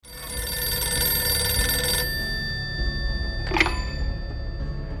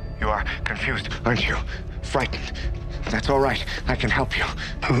are confused, aren't you? Frightened. That's all right. I can help you.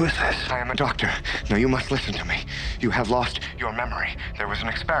 Who is this? I am a doctor. Now you must listen to me. You have lost your memory. There was an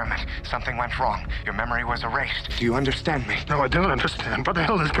experiment. Something went wrong. Your memory was erased. Do you understand me? No, I don't understand. What the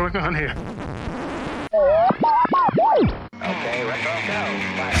hell is going on here? Okay, let's all go.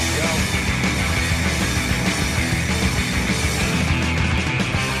 Let's go.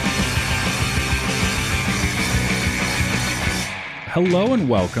 Hello and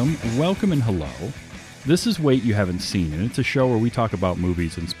welcome. Welcome and hello. This is Wait You Haven't Seen, and it's a show where we talk about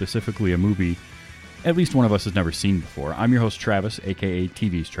movies, and specifically a movie at least one of us has never seen before. I'm your host, Travis, a.k.a.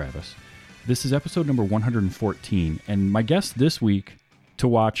 TV's Travis. This is episode number 114, and my guest this week to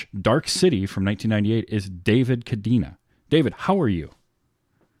watch Dark City from 1998 is David Cadena. David, how are you?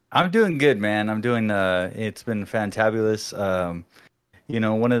 I'm doing good, man. I'm doing, it's been fantabulous.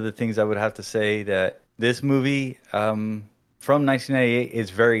 One of the things I would have to say that this movie from 1998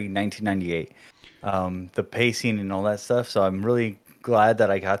 is very 1998. The pacing and all that stuff. So I'm really glad that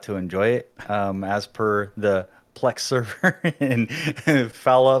I got to enjoy it as per the Plex server and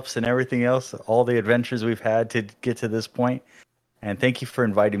foul ups and everything else, all the adventures we've had to get to this point. And thank you for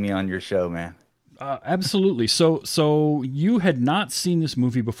inviting me on your show, man. Absolutely. So you had not seen this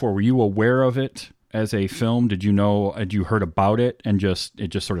movie before. Were you aware of it as a film? Did you know, had you heard about it and it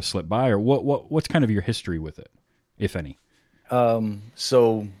just sort of slipped by, or what's kind of your history with it, if any?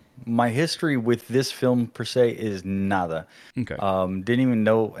 So my history with this film per se is nada. Okay. Didn't even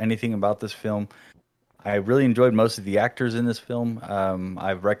know anything about this film. I really enjoyed most of the actors in this film.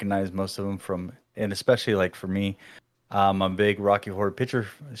 I've recognized most of them and especially like for me, I'm a big Rocky Horror Picture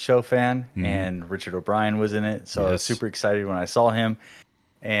Show fan, and Richard O'Brien was in it. So I was super excited when I saw him,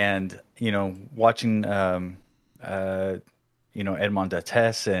 and, watching, Edmond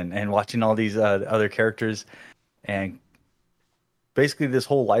Dantes and watching all these other characters, and basically this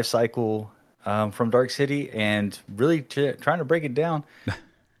whole life cycle from Dark City, and really trying to break it down.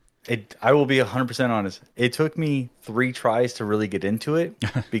 I will be 100% honest. It took me 3 tries to really get into it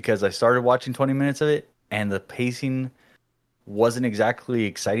because I started watching 20 minutes of it, and the pacing wasn't exactly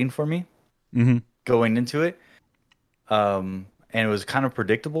exciting for me going into it. And it was kind of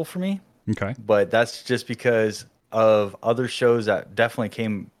predictable for me. Okay. But that's just because of other shows that definitely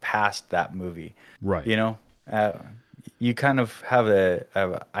came past that movie. Right. You kind of have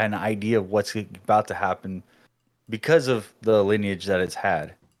an idea of what's about to happen because of the lineage that it's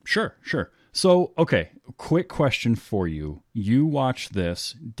had. Sure. So, okay, quick question for you. You watched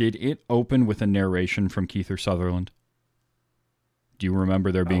this. Did it open with a narration from Kiefer Sutherland? Do you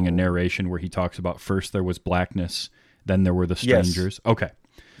remember there being a narration where he talks about first there was blackness, then there were the strangers? Yes. Okay.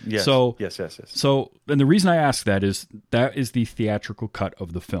 Yes. So, yes. So, and the reason I ask that is the theatrical cut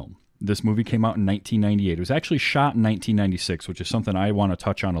of the film. This movie came out in 1998. It was actually shot in 1996, which is something I want to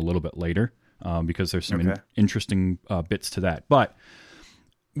touch on a little bit later because there's some interesting bits to that. But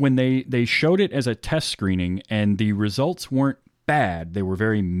when they showed it as a test screening and the results weren't bad, they were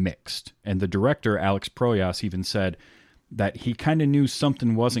very mixed. And the director, Alex Proyas, even said that he kind of knew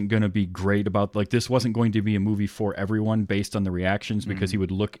something wasn't going to be great about, like, this wasn't going to be a movie for everyone based on the reactions, because he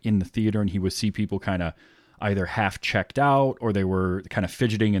would look in the theater and he would see people kind of either half checked out or they were kind of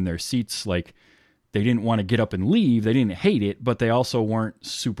fidgeting in their seats, like they didn't want to get up and leave. They didn't hate it, but they also weren't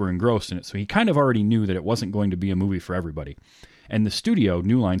super engrossed in it. So he kind of already knew that it wasn't going to be a movie for everybody. And the studio,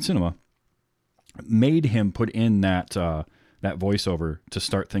 New Line Cinema, made him put in that voiceover to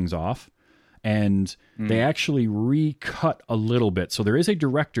start things off. And they actually recut a little bit. So there is a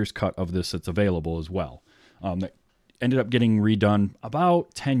director's cut of this that's available as well. That ended up getting redone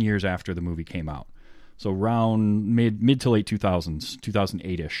about 10 years after the movie came out. So around mid to late 2000s,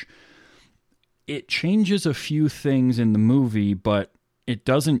 2008-ish. It changes a few things in the movie, but it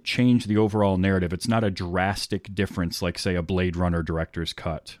doesn't change the overall narrative. It's not a drastic difference like, say, a Blade Runner director's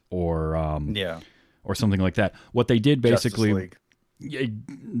cut or something like that. What they did basically,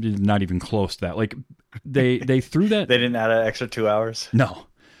 not even close to that. Like they threw that. They didn't add an extra 2 hours. No,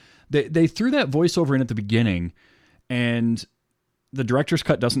 they threw that voiceover in at the beginning, and the director's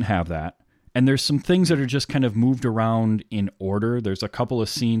cut doesn't have that. And there's some things that are just kind of moved around in order. There's a couple of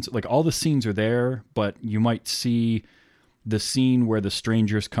scenes, like all the scenes are there, but you might see the scene where the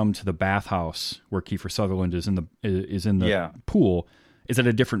strangers come to the bathhouse where Kiefer Sutherland is in the pool is at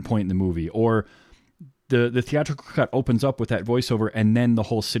a different point in the movie. Or the theatrical cut opens up with that voiceover and then the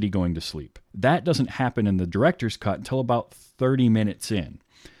whole city going to sleep. That doesn't happen in the director's cut until about 30 minutes in.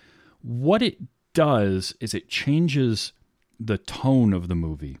 What it does is it changes the tone of the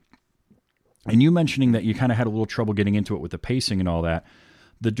movie. And you mentioning that you kind of had a little trouble getting into it with the pacing and all that.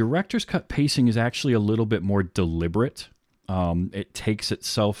 The director's cut pacing is actually a little bit more deliberate. It takes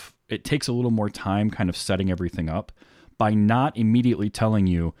itself it takes a little more time kind of setting everything up by not immediately telling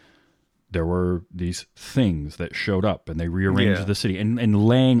you there were these things that showed up and they rearranged the city and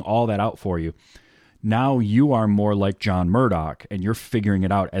laying all that out for you. Now you are more like John Murdoch and you're figuring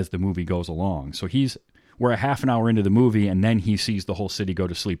it out as the movie goes along. So we're a half an hour into the movie and then he sees the whole city go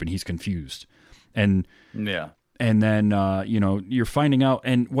to sleep and he's confused. And then, you're finding out,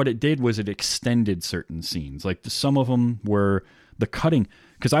 and what it did was it extended certain scenes. Like some of them were the cutting,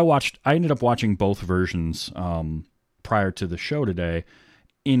 because I ended up watching both versions prior to the show today,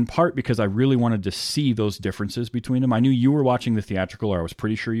 in part because I really wanted to see those differences between them. I knew you were watching the theatrical, or I was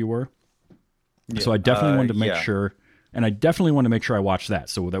pretty sure you were. Yeah. So I definitely wanted to make sure, and I definitely wanted to make sure I watched that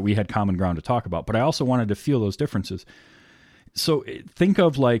so that we had common ground to talk about. But I also wanted to feel those differences. So think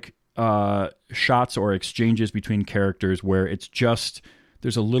of like shots or exchanges between characters where it's just,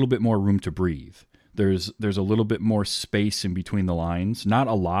 there's a little bit more room to breathe. There's a little bit more space in between the lines. Not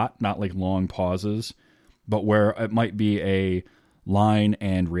a lot, not like long pauses, but where it might be a line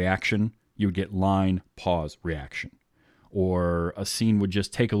and reaction, you would get line, pause, reaction. Or a scene would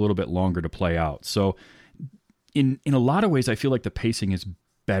just take a little bit longer to play out. So in a lot of ways, I feel like the pacing is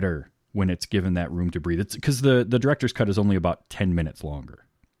better when it's given that room to breathe. It's because the director's cut is only about 10 minutes longer.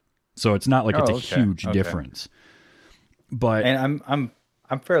 So it's not like it's a huge difference. But and I'm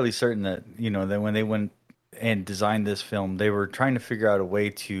fairly certain that, that when they went and designed this film, they were trying to figure out a way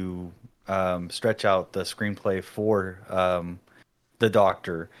to stretch out the screenplay for the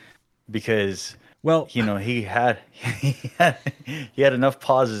Doctor, because he had enough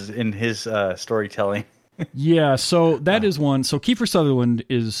pauses in his storytelling. Yeah, so that is one. So Kiefer Sutherland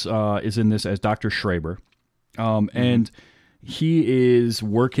is in this as Dr. Schreiber, and he is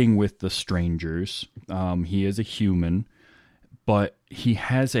working with the strangers. He is a human, but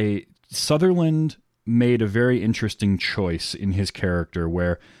Sutherland made a very interesting choice in his character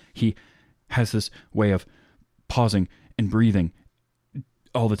where he has this way of pausing and breathing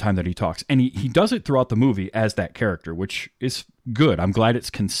all the time that he talks. And he does it throughout the movie as that character, which is good. I'm glad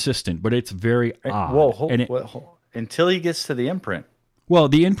it's consistent, but it's very odd. Until he gets to the imprint. Well,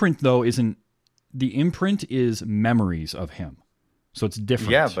 the imprint, though, isn't... The imprint is memories of him. So it's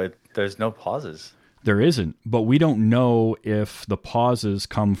different. Yeah, but there's no pauses. There isn't. But we don't know if the pauses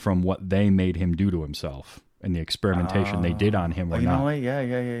come from what they made him do to himself and the experimentation they did on him or not.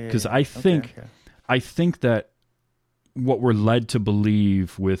 Yeah. Because I think that what we're led to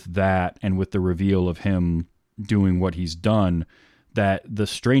believe with that and with the reveal of him doing what he's done, that the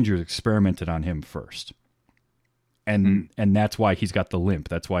strangers experimented on him first. And that's why he's got the limp.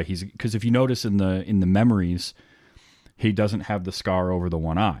 That's why because if you notice in the memories, he doesn't have the scar over the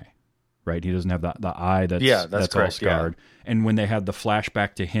one eye, right? He doesn't have the eye that's all scarred. Yeah. And when they had the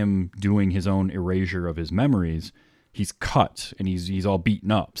flashback to him doing his own erasure of his memories, he's cut and he's all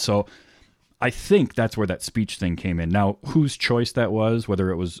beaten up. So I think that's where that speech thing came in. Now, whose choice that was, whether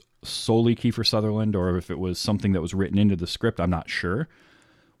it was solely Kiefer Sutherland or if it was something that was written into the script, I'm not sure.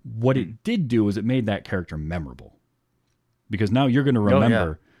 What it did do is it made that character memorable. Because now you're going to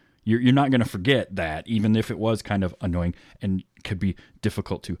remember, you're not going to forget that, even if it was kind of annoying and could be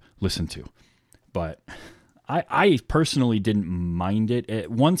difficult to listen to. But I personally didn't mind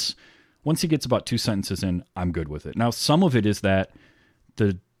it. Once he gets about 2 sentences in, I'm good with it. Now, some of it is that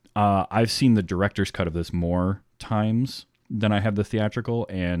I've seen the director's cut of this more times than I have the theatrical,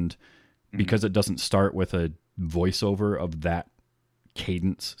 and because it doesn't start with a voiceover of that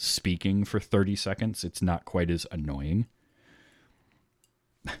cadence speaking for 30 seconds, it's not quite as annoying.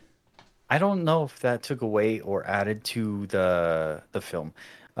 I don't know if that took away or added to the film,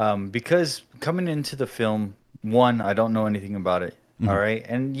 because coming into the film, one, I don't know anything about it. All right,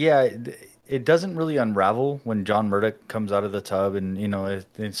 and it doesn't really unravel when John Murdoch comes out of the tub and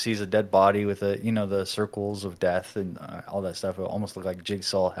it sees a dead body with the circles of death and all that stuff. It almost looked like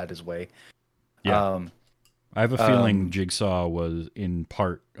Jigsaw had his way. Yeah, I have a feeling Jigsaw was in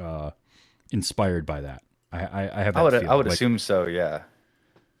part inspired by that. I have. I would assume so. Yeah.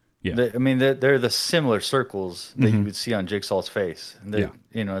 Yeah, they're the similar circles that you would see on Jigsaw's face.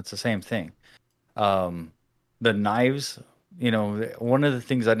 It's the same thing. The knives, one of the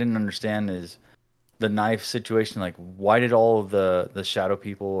things I didn't understand is the knife situation. Like, why did all of the shadow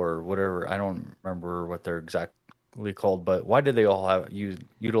people or whatever, I don't remember what they're exactly called, but why did they all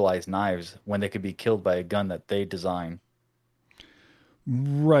utilize knives when they could be killed by a gun that they designed?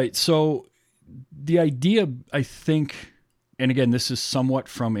 Right. So the idea, I think... And again, this is somewhat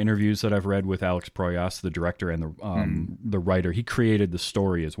from interviews that I've read with Alex Proyas, the director and the writer. He created the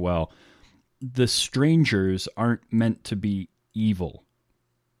story as well. The strangers aren't meant to be evil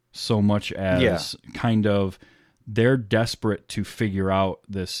so much as kind of they're desperate to figure out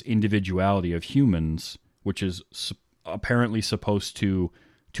this individuality of humans, which is apparently supposed to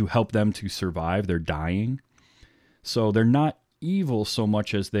help them to survive. They're dying. So they're not evil so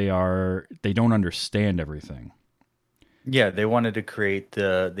much as they don't understand everything. Yeah, they wanted to create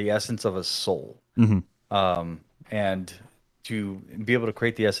the essence of a soul. And to be able to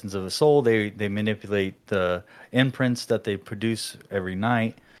create the essence of a soul, they manipulate the imprints that they produce every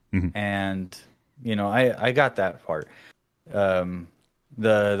night. And, you know, I got that part.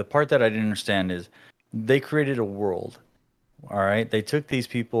 The part that I didn't understand is they created a world. All right. They took these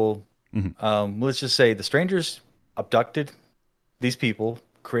people. Let's just say the strangers abducted these people,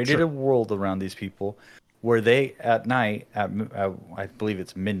 created a world around these people where they at night, I believe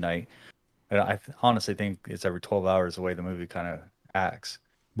it's midnight. And I honestly think it's every 12 hours the way the movie kind of acts.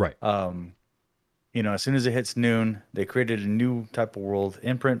 Right. You know, as soon as it hits noon, they created a new type of world,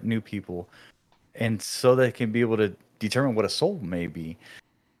 imprint new people, and so they can be able to determine what a soul may be.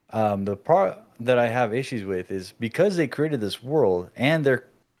 The part that I have issues with is because they created this world and they're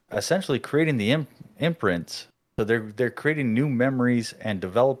essentially creating the imprints, so they're creating new memories and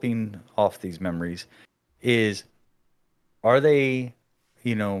developing off these memories. Are they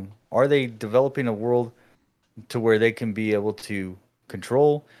developing a world to where they can be able to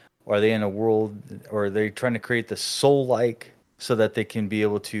control? Are they in a world, or are they trying to create the soul-like so that they can be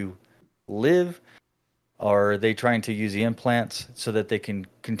able to live? Or are they trying to use the implants so that they can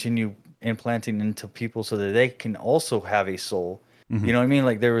continue implanting into people so that they can also have a soul? You know what I mean?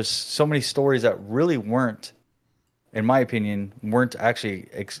 Like, there was so many stories that really weren't, in my opinion, weren't actually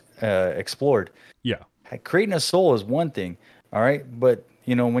explored. Yeah. Creating a soul is one thing, all right? But,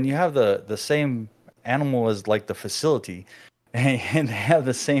 you know, when you have the same animal as, like, the facility, and they have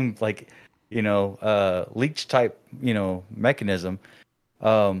the same, like, you know, leech type, you know, mechanism,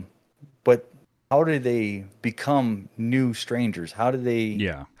 but how do they become new strangers? How do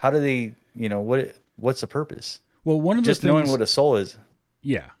they, you know, what's the purpose? Well, one of the just things, knowing what a soul is.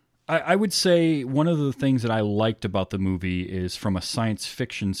 Yeah. I would say one of the things that I liked about the movie is, from a science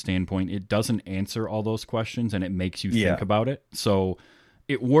fiction standpoint, it doesn't answer all those questions and it makes you think about it. So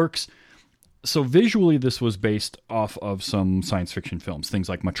it works. So visually, this was based off of some science fiction films, things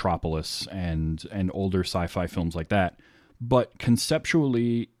like Metropolis and older sci-fi films like that. But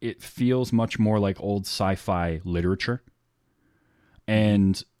conceptually, it feels much more like old sci-fi literature.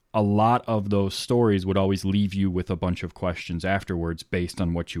 And a lot of those stories would always leave you with a bunch of questions afterwards based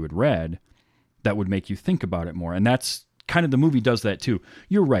on what you had read that would make you think about it more. And that's kind of, the movie does that too.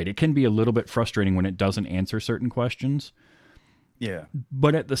 You're right. It can be a little bit frustrating when it doesn't answer certain questions. Yeah.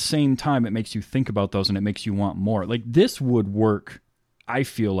 But at the same time, it makes you think about those and it makes you want more. Like, this would work, I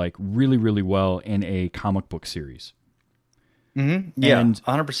feel like, really, really well in a comic book series. Yeah, and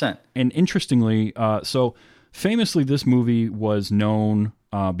 100%. And interestingly, so famously, this movie was known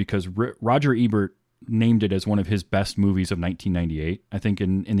because Roger Ebert named it as one of his best movies of 1998. I think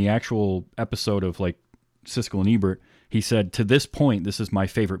in the actual episode of, like, Siskel and Ebert, he said, to this point, this is my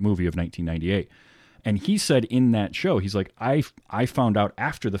favorite movie of 1998. And he said in that show, he's like, I found out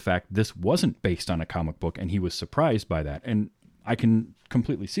after the fact this wasn't based on a comic book, and he was surprised by that. And I can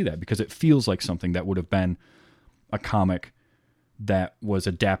completely see that, because it feels like something that would have been a comic that was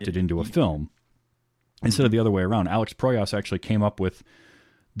adapted into a film instead of the other way around. Alex Proyas actually came up with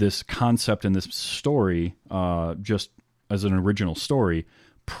this concept and this story just as an original story.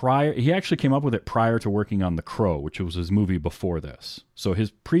 He actually came up with it prior to working on The Crow, which was his movie before this. So his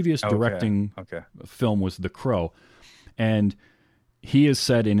previous directing film was The Crow. And he has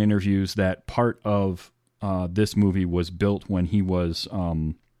said in interviews that part of this movie was built when he was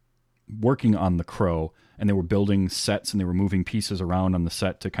working on The Crow, and they were building sets and they were moving pieces around on the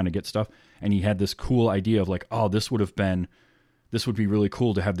set to kind of get stuff. And he had this cool idea of, like, oh, this would be really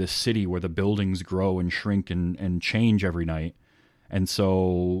cool to have this city where the buildings grow and shrink and change every night. And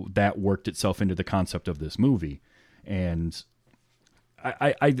so that worked itself into the concept of this movie. And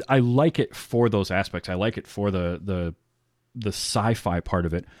I like it for those aspects. I like it for the sci-fi part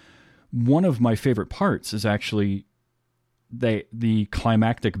of it. One of my favorite parts is actually the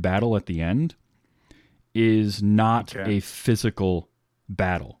climactic battle at the end is not a physical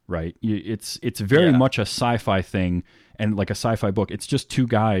battle, right? It's very much a sci-fi thing, and like a sci-fi book. It's just two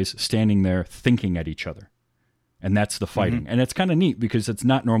guys standing there thinking at each other. And that's the fighting. And it's kind of neat because it's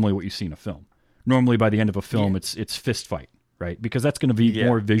not normally what you see in a film. Normally by the end of a film, it's fist fight, right? Because that's going to be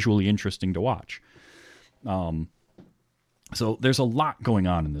more visually interesting to watch. So there's a lot going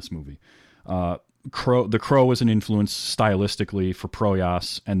on in this movie. The Crow was an influence stylistically for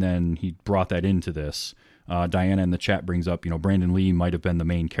Proyas, and then he brought that into this. Diana in the chat brings up, Brandon Lee might have been the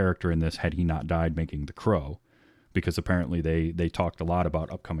main character in this had he not died making The Crow. because apparently they talked a lot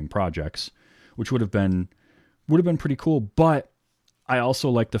about upcoming projects, which would have been pretty cool. But I also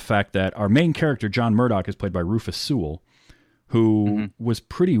like the fact that our main character, John Murdoch, is played by Rufus Sewell, who was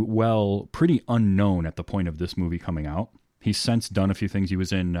pretty unknown at the point of this movie coming out. He's since done a few things. He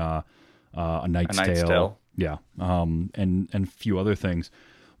was in A Knight's Tale. Yeah, and a few other things.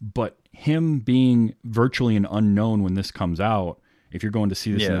 But him being virtually an unknown when this comes out, if you're going to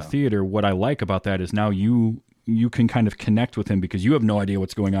see this in the theater, what I like about that is now you can kind of connect with him because you have no idea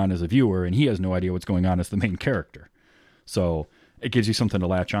what's going on as a viewer, and he has no idea what's going on as the main character. So it gives you something to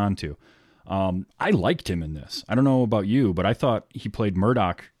latch on to. I liked him in this. I don't know about you, but I thought he played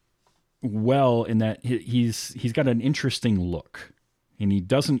Murdoch well in that he's got an interesting look, and he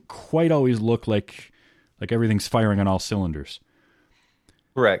doesn't quite always look like everything's firing on all cylinders.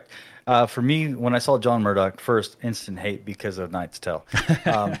 Correct. For me, when I saw John Murdoch, first instant hate because of Knight's Tale.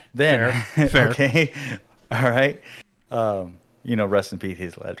 Then, Fair. Okay, all right. Rest in peace,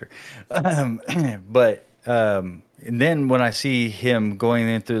 Heath Ledger. But and then when I see him going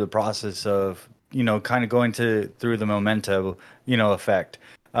in through the process of, kind of going through the memento, effect,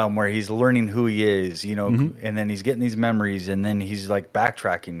 where he's learning who he is, and then he's getting these memories, and then he's like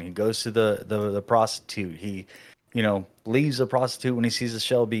backtracking. He goes to the prostitute. He, leaves the prostitute when he sees the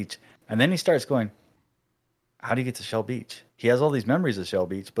Shell Beach. And then he starts going, how do you get to Shell Beach? He has all these memories of Shell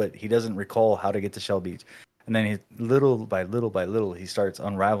Beach, but he doesn't recall how to get to Shell Beach. And then little by little, he starts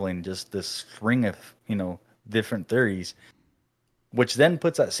unraveling just this string of, different theories, which then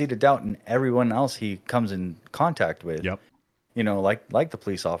puts that seed of doubt in everyone else he comes in contact with. Yep. Like the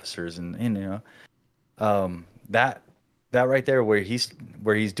police officers and that right there where he's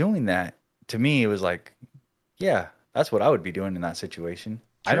doing that, to me, it was like, yeah, that's what I would be doing in that situation.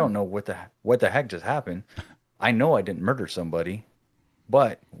 Sure. I don't know what the heck just happened. I know I didn't murder somebody,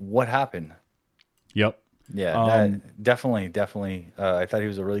 but what happened? Yep. Yeah, that definitely. I thought he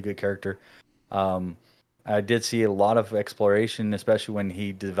was a really good character. I did see a lot of exploration, especially when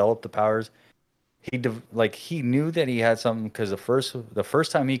he developed the powers. He knew that he had something because the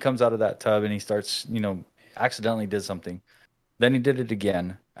first time he comes out of that tub and he starts, accidentally did something. Then he did it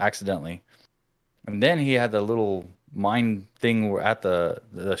again, accidentally. And then he had the little mind thing at the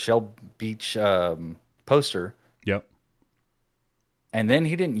Shell Beach poster. Yep. And then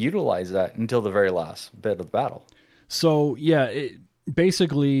he didn't utilize that until the very last bit of the battle. So, yeah,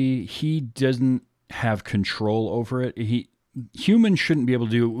 basically, he doesn't have control over it. Humans shouldn't be able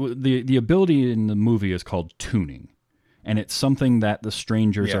to do... The ability in the movie is called tuning. And it's something that the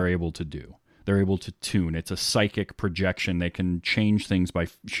strangers are able to do. They're able to tune. It's a psychic projection. They can change things by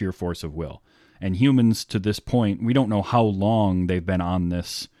sheer force of will. And humans, to this point, we don't know how long they've been on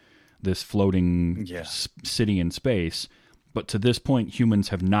this floating city in space, but to this point, humans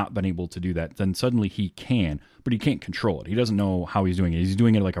have not been able to do that. Then suddenly he can, but he can't control it. He doesn't know how he's doing it. He's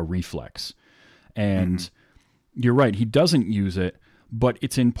doing it like a reflex. And you're right, he doesn't use it, but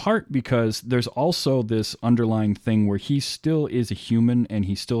it's in part because there's also this underlying thing where he still is a human and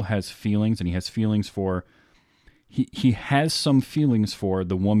he still has feelings, and he has feelings for... He has some feelings for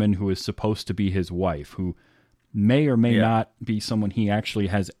the woman who is supposed to be his wife, who may or may not be someone he actually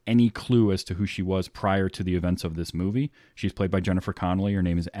has any clue as to who she was prior to the events of this movie. She's played by Jennifer Connelly. Her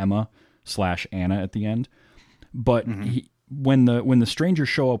name is Emma/Anna at the end. But when the strangers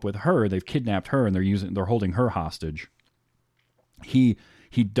show up with her, they've kidnapped her and they're holding her hostage. He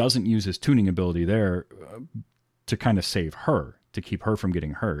doesn't use his tuning ability there to kind of save her, to keep her from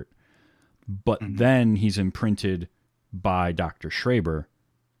getting hurt. But then he's imprinted by Dr. Schreiber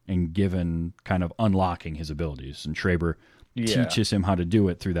and given kind of unlocking his abilities. And Schreiber teaches him how to do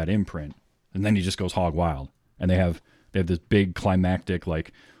it through that imprint. And then he just goes hog wild. And they have this big climactic,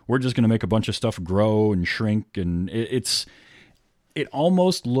 like, we're just going to make a bunch of stuff grow and shrink. And it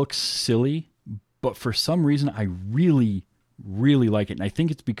almost looks silly, but for some reason I really, really like it. And I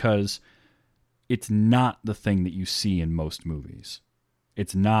think it's because it's not the thing that you see in most movies.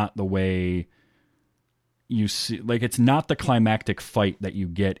 It's not the way you see, like, it's not the climactic fight that you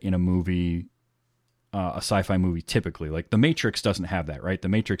get in a movie, a sci-fi movie typically. Like, The Matrix doesn't have that, right? The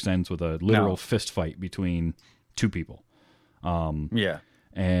Matrix ends with a literal fist fight between two people.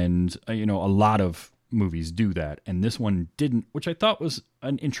 And, a lot of movies do that. And this one didn't, which I thought was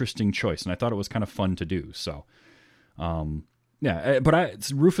an interesting choice. And I thought it was kind of fun to do. So,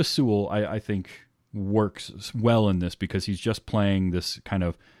 but Rufus Sewell, I think, works well in this because he's just playing this kind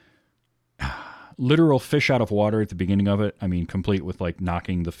of literal fish out of water at the beginning of it. I mean, complete with like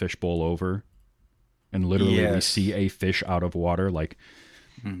knocking the fishbowl over, and literally we see a fish out of water. Like,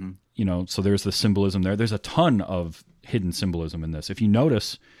 so there's the symbolism there. There's a ton of hidden symbolism in this. If you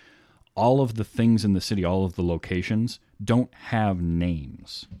notice, all of the things in the city, all of the locations don't have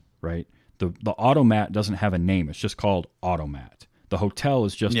names, right? The Automat doesn't have a name. It's just called Automat. The hotel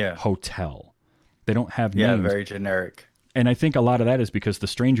is just hotel. They don't have names. Yeah, very generic. And I think a lot of that is because the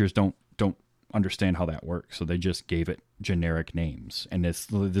strangers don't understand how that works. So they just gave it generic names. And it's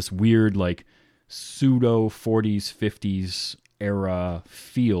this weird, like, pseudo 40s, 50s era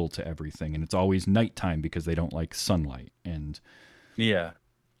feel to everything. And it's always nighttime because they don't like sunlight. And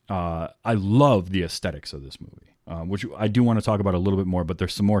I love the aesthetics of this movie, which I do want to talk about a little bit more, but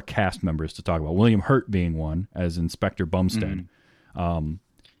there's some more cast members to talk about. William Hurt being one as Inspector Bumstead. So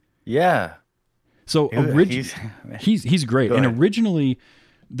he's great. And originally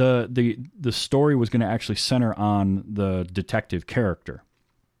the story was going to actually center on the detective character.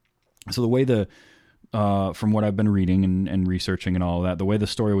 So the way from what I've been reading and researching and all of that, the way the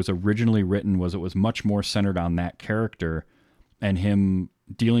story was originally written was it was much more centered on that character and him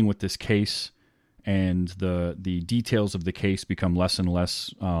dealing with this case, and the details of the case become less and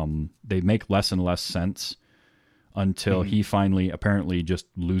less, they make less and less sense until he finally apparently just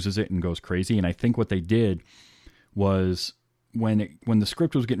loses it and goes crazy. And I think what they did was when the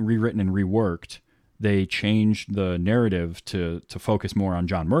script was getting rewritten and reworked, they changed the narrative to focus more on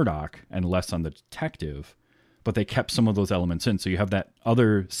John Murdoch and less on the detective, but they kept some of those elements in. So you have that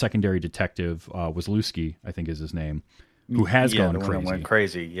other secondary detective, Wazlewski, I think is his name, who has gone crazy. Went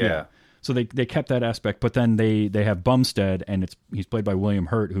crazy, yeah. So they kept that aspect, but then they have Bumstead, and he's played by William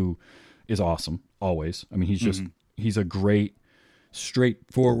Hurt, who is awesome always. I mean, he's a great,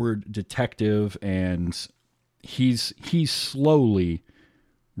 straightforward detective, and he's slowly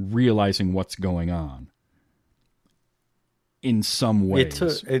realizing what's going on in some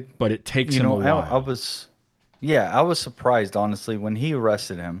ways, but it takes him a while. I was surprised, honestly, when he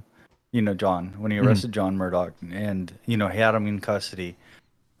arrested him, when he arrested John Murdoch and, he had him in custody.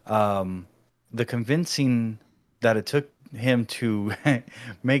 The convincing that it took him to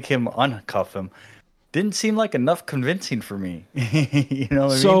make him uncuff him didn't seem like enough convincing for me. You know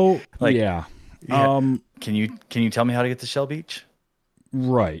what I mean? Like, yeah. Can you tell me how to get to Shell Beach?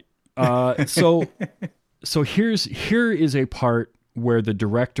 Right. So here is a part where the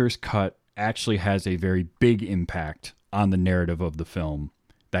director's cut actually has a very big impact on the narrative of the film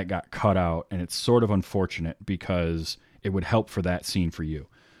that got cut out, and it's sort of unfortunate because it would help for that scene for you.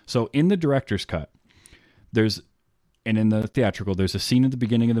 So in the director's cut, and in the theatrical, there's a scene at the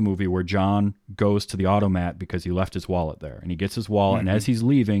beginning of the movie where John goes to the Automat because he left his wallet there, and he gets his wallet, and as he's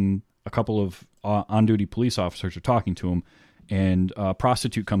leaving, a couple of on-duty police officers are talking to him, and a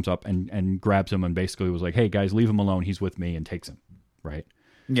prostitute comes up and grabs him and basically was like, "Hey guys, leave him alone. He's with me," and takes him. Right?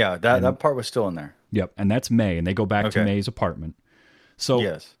 Yeah, that part was still in there. Yep, and that's May, and they go back to May's apartment.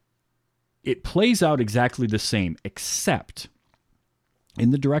 So it plays out exactly the same, except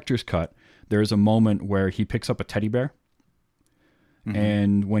in the director's cut, there's a moment where he picks up a teddy bear,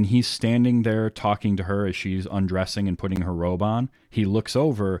 and when he's standing there talking to her as she's undressing and putting her robe on, he looks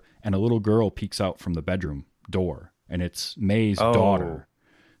over and a little girl peeks out from the bedroom door, and it's May's daughter.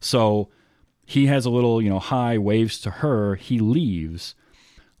 So he has a little, hi, waves to her. He leaves.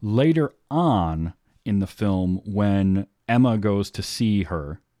 Later on in the film, when Emma goes to see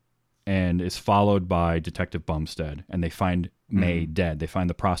her and is followed by Detective Bumstead, and they find May dead. They find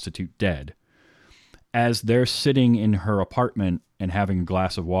the prostitute dead. As they're sitting in her apartment and having a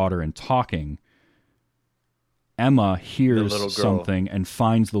glass of water and talking, Emma hears something and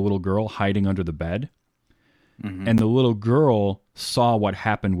finds the little girl hiding under the bed. And the little girl saw what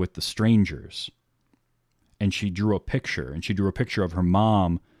happened with the strangers. And she drew a picture. And she drew a picture of her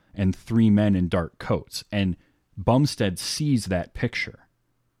mom and 3 men in dark coats. And Bumstead sees that picture.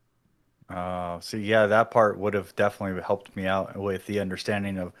 That part would have definitely helped me out with the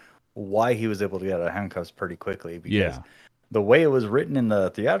understanding of why he was able to get out of handcuffs pretty quickly. Because the way it was written in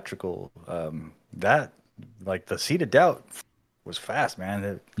the theatrical, that, like, the seed of doubt was fast,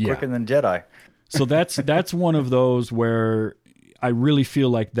 man. Quicker than Jedi. So that's one of those where I really feel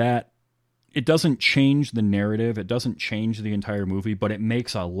like that it doesn't change the narrative, it doesn't change the entire movie, but it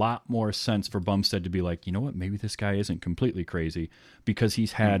makes a lot more sense for Bumstead to be like, you know what, maybe this guy isn't completely crazy, because he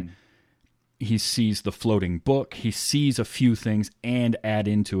sees the floating book, he sees a few things, and add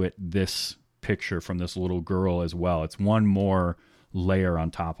into it this picture from this little girl as well. It's one more layer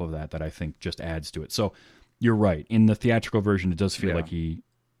on top of that I think just adds to it. So you're right. In the theatrical version, it does feel like he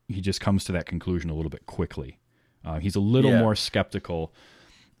just comes to that conclusion a little bit quickly. He's a little more skeptical.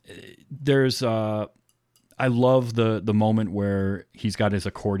 There's I love the moment where he's got his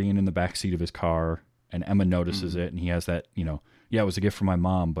accordion in the backseat of his car, and Emma notices it, and he has that, it was a gift from my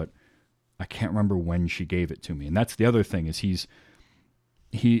mom, but I can't remember when she gave it to me. And that's the other thing, is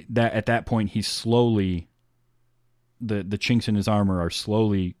at that point he's slowly, the chinks in his armor are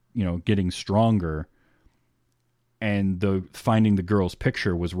slowly, getting stronger. And the finding the girl's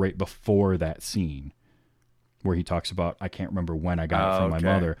picture was right before that scene where he talks about, I can't remember when I got it from my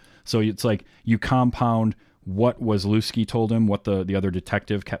mother. So it's like you compound what Wazlewski told him, what the other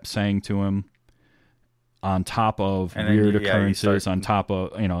detective kept saying to him, on top of weird occurrences, on top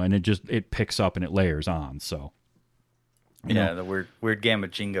of, and it picks up and it layers on. So, the weird game of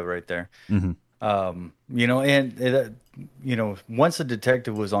Jenga right there. Mm-hmm. Once the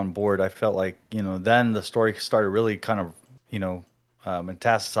detective was on board, I felt like, then the story started really kind of,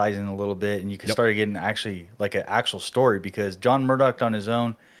 metastasizing a little bit, and you could start getting actually like an actual story, because John Murdoch on his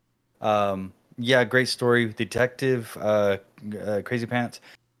own, great story, detective, Crazy Pants,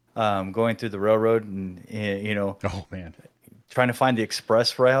 going through the railroad and, oh man, trying to find the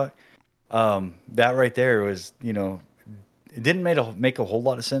express route. That right there was, it didn't make a whole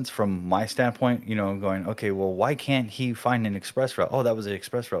lot of sense from my standpoint, going, okay, well, why can't he find an express route? Oh, that was an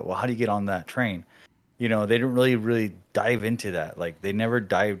express route. Well, how do you get on that train? They didn't really dive into that. Like, they never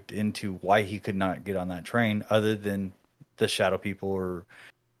dived into why he could not get on that train, other than the shadow people, or,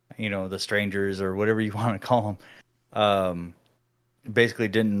 the strangers, or whatever you want to call them. Basically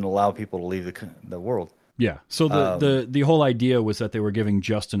didn't allow people to leave the world. Yeah. So the whole idea was that they were giving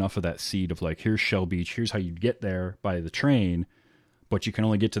just enough of that seed of like, here's Shell Beach, here's how you get there by the train, but you can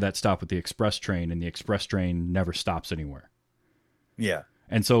only get to that stop with the express train, and the express train never stops anywhere. Yeah.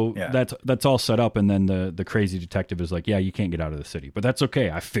 And so that's all set up, and then the crazy detective is like, yeah, you can't get out of the city, but that's okay.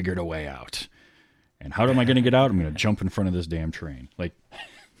 I figured a way out. And how am I going to get out? I'm going to jump in front of this damn train. Like,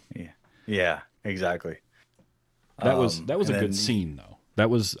 yeah, exactly. That was a good scene though. That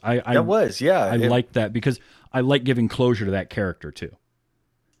was I liked that, because I like giving closure to that character too.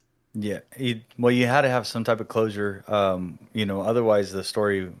 Yeah, you had to have some type of closure. Otherwise the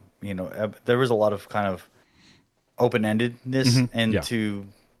story, there was a lot of kind of open-endedness into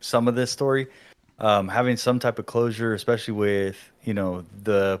some of this story. Having some type of closure, especially with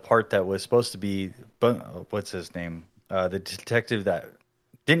the part that was supposed to be, what's his name, the detective that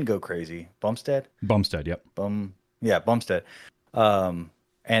didn't go crazy, Bumstead, yep. Bumstead. And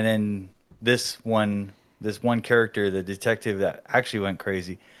then this one character, the detective that actually went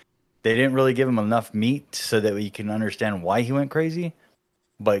crazy, they didn't really give him enough meat so that we can understand why he went crazy,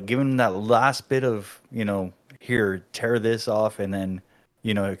 but give him that last bit of, here, tear this off, and then,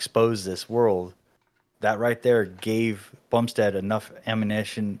 expose this world. That right there gave Bumstead enough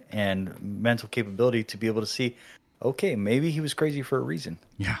ammunition and mental capability to be able to see, okay, maybe he was crazy for a reason.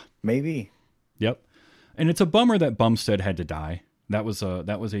 Yeah. Maybe. Yep. And it's a bummer that Bumstead had to die. That was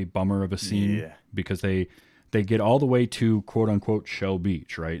a bummer of a scene, because they get all the way to quote unquote Shell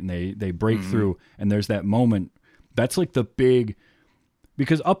Beach, right? And they break through, and there's that moment. That's like the big,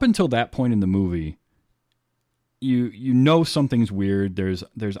 because up until that point in the movie, you know something's weird. There's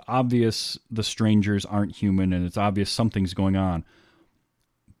obvious the strangers aren't human, and it's obvious something's going on.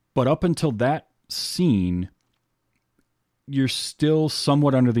 But up until that scene, you're still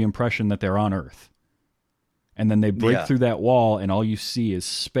somewhat under the impression that they're on Earth. And then they break through that wall, and all you see is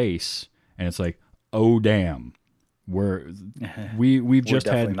space, and it's like, oh damn, we've just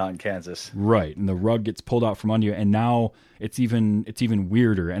definitely not in Kansas, right? And the rug gets pulled out from under you, and now it's even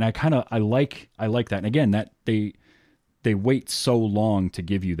weirder. And I like that. And again, that they wait so long to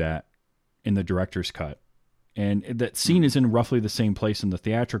give you that in the director's cut, and that scene is in roughly the same place in the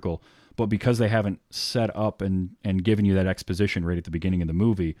theatrical, but because they haven't set up and given you that exposition right at the beginning of the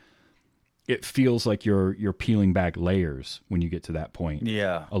movie, it feels like you're peeling back layers when you get to that point.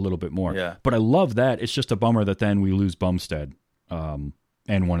 Yeah. A little bit more. Yeah. But I love that. It's just a bummer that then we lose Bumstead and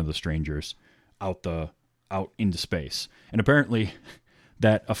one of the strangers out into space. And apparently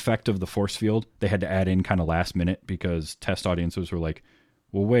that effect of the force field, they had to add in kind of last minute, because test audiences were like,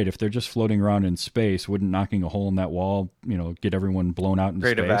 well, wait, if they're just floating around in space, wouldn't knocking a hole in that wall, get everyone blown out into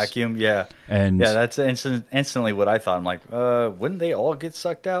space? Create a vacuum, yeah. And that's instantly what I thought. I'm like, wouldn't they all get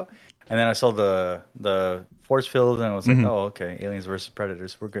sucked out? And then I saw the force field, and I was like, oh, okay, aliens versus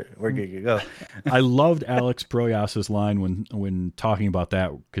predators. We're good. We're good to go. I loved Alex Proyas's line when talking about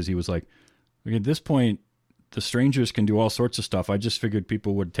that, because he was like, at this point, the strangers can do all sorts of stuff. I just figured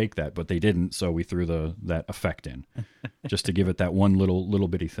people would take that, but they didn't, so we threw that effect in just to give it that one little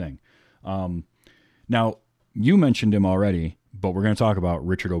bitty thing. Now, you mentioned him already, but we're going to talk about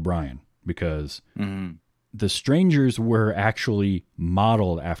Richard O'Brien, because the strangers were actually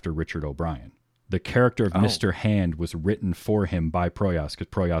modeled after Richard O'Brien. The character of Mr. Hand was written for him by Proyas, because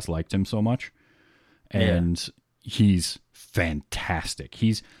Proyas liked him so much. And he's fantastic.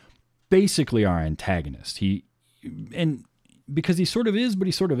 He's basically our antagonist. And because he sort of is, but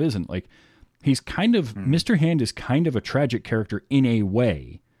he sort of isn't. Like, he's kind of, Mr. Hand is kind of a tragic character in a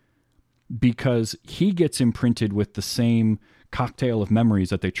way, because he gets imprinted with the same cocktail of memories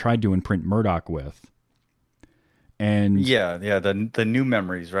that they tried to imprint Murdoch with. And the new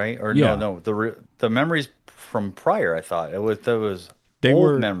memories, right? Or Yeah. no, the memories from prior. I thought it was They old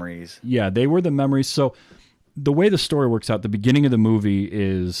were memories. Yeah, they were the memories. So the way the story works out, the beginning of the movie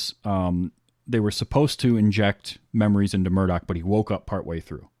is they were supposed to inject memories into Murdoch, but he woke up partway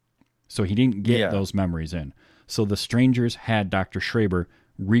through. So he didn't get those memories in. So the Strangers had Dr. Schreiber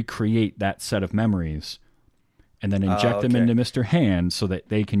recreate that set of memories and then inject them into Mr. Hand so that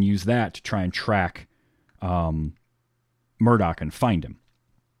they can use that to try and track Murdoch and find him.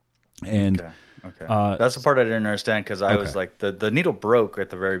 And Okay. That's the part I didn't understand, because I was like, the needle broke at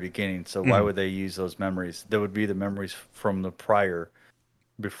the very beginning, so why would they use those memories? That would be the memories from the prior,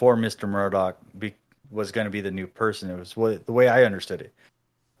 before Mr. Murdoch was going to be the new person. It was the way I understood it.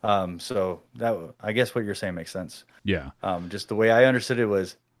 So I guess what you're saying makes sense. Yeah. Just the way I understood it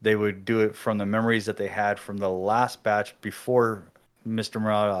was they would do it from the memories that they had from the last batch before Mr.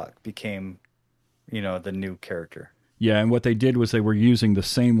 Murdoch became, the new character. Yeah, and what they did was they were using the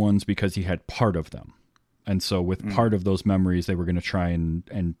same ones because he had part of them. And so with part of those memories, they were going to try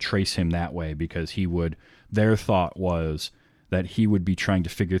and trace him that way, because their thought was that he would be trying to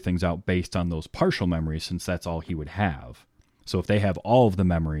figure things out based on those partial memories, since that's all he would have. So if they have all of the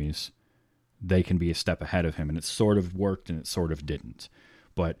memories, they can be a step ahead of him. And it sort of worked and it sort of didn't.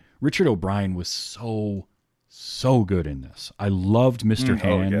 But Richard O'Brien was so good in this. I loved Mr.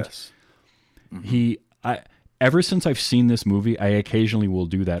 Hand. Oh, yes. Ever since I've seen this movie, I occasionally will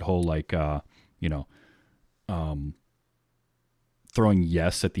do that whole throwing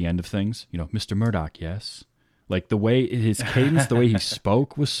yes at the end of things. Mr. Murdoch, yes. Like the way his cadence, the way he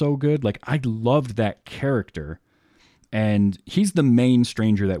spoke was so good. Like I loved that character, and he's the main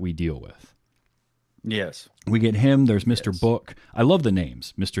stranger that we deal with. Yes. We get him. There's Mr. Book. I love the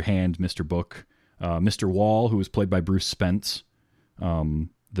names: Mr. Hand, Mr. Book, Mr. Wall, who was played by Bruce Spence.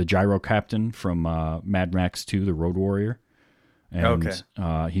 The gyro captain from Mad Max 2, The Road Warrior. And he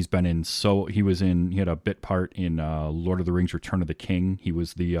had a bit part in Lord of the Rings Return of the King. He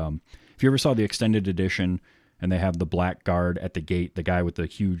was the if you ever saw the extended edition and they have the black guard at the gate, the guy with the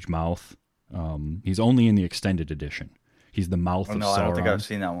huge mouth, he's only in the extended edition. He's the mouth of Sauron. I don't think I've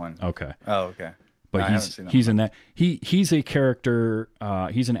seen that one. Okay. Oh, okay. But he's in that. He's a character,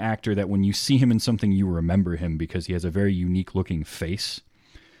 he's an actor that when you see him in something, you remember him because he has a very unique looking face.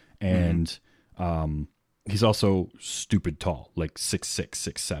 And he's also stupid tall, like 6'6",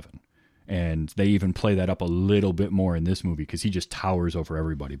 6'7". And they even play that up a little bit more in this movie because he just towers over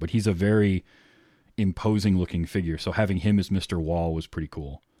everybody. But he's a very imposing looking figure. So having him as Mr. Wall was pretty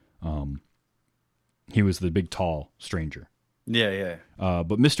cool. He was the big, tall stranger. Yeah.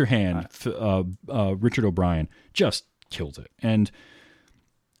 But Mr. Hand, Richard O'Brien, just kills it. And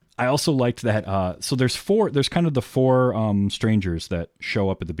I also liked that. So there's kind of the four strangers that show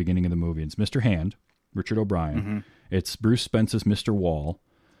up at the beginning of the movie. It's Mr. Hand, Richard O'Brien. It's Bruce Spence's Mr. Wall.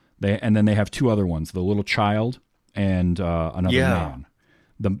 And then they have two other ones: the little child and another man.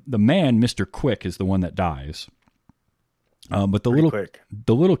 The man, Mr. Quick, is the one that dies. But the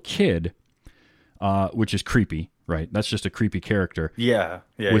little kid, which is creepy, right? That's just a creepy character. Yeah.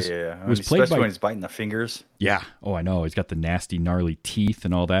 Was Especially when he's biting the fingers. Yeah. Oh, I know. He's got the nasty, gnarly teeth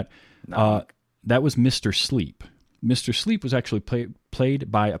and all that. That was Mr. Sleep. Mr. Sleep was actually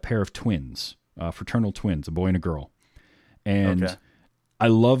played by a pair of twins, fraternal twins, a boy and a girl. And I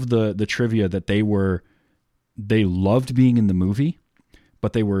love the trivia that they loved being in the movie,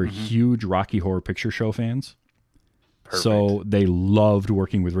 but they were huge Rocky Horror Picture Show fans. Perfect. So they loved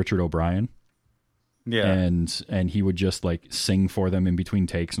working with Richard O'Brien. Yeah. And he would just like sing for them in between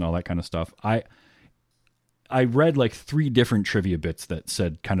takes and all that kind of stuff. I read like 3 different trivia bits that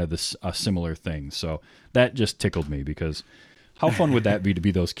said kind of a similar thing. So that just tickled me because how fun would that be to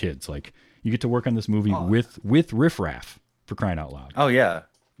be those kids? Like you get to work on this movie with Riff Raff, for crying out loud. Oh yeah.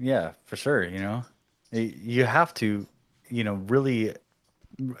 Yeah, for sure. You have to, really,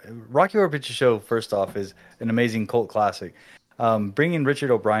 Rocky Horror Picture Show, first off, is an amazing cult classic. Bringing Richard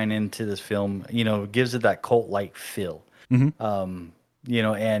O'Brien into this film, gives it that cult-like feel. And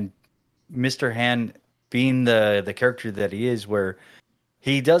Mr. Hand being the character that he is, where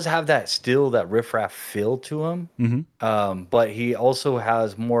he does have that riff-raff feel to him, but he also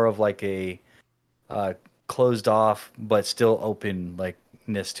has more of like a closed off but still open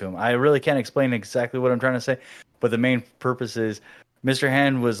likeness to him. I really can't explain exactly what I'm trying to say, but the main purpose is Mr.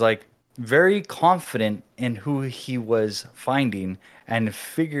 Hand was like very confident in who he was finding, and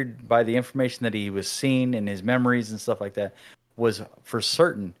figured by the information that he was seeing and his memories and stuff like that, was for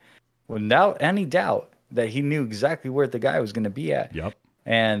certain, without any doubt, that he knew exactly where the guy was going to be at. Yep.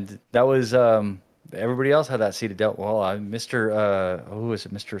 And that was everybody else had that seat of doubt. Well, Mr. Who was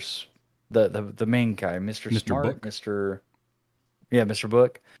it? The main guy, Mr. Smart, Book? Mr.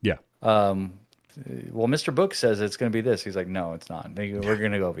 Book. Yeah. Well, Mr. Book says it's going to be this. He's like, no, it's not. We're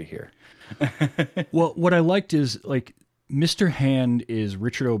going to go over here. Well, what I liked is like Mr. Hand is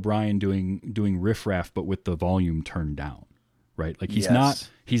Richard O'Brien doing riff-raff, but with the volume turned down, right? Like he's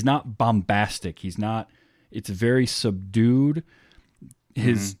not bombastic. It's very subdued.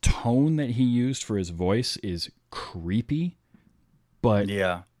 His tone that he used for his voice is creepy, but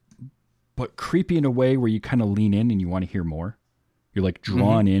creepy in a way where you kind of lean in and you want to hear more. You're like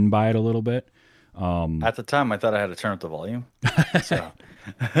drawn in by it a little bit. At the time, I thought I had to turn up the volume. So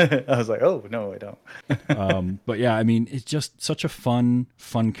I was like, oh, no, I don't. But yeah, I mean, it's just such a fun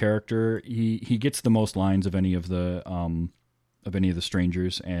character. He gets the most lines of any of the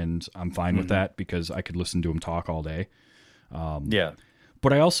strangers, and I'm fine with that because I could listen to him talk all day.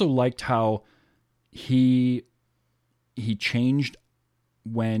 But I also liked how he changed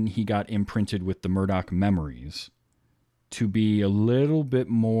when he got imprinted with the Murdoch memories to be a little bit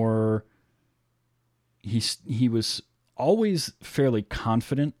more. He was always fairly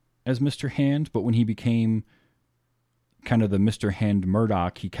confident as Mr. Hand, but when he became kind of the Mr. Hand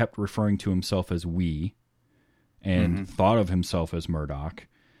Murdoch, he kept referring to himself as we and thought of himself as Murdoch,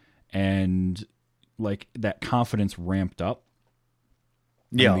 and like that confidence ramped up.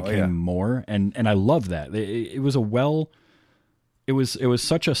 And became more, and I love that. It was it was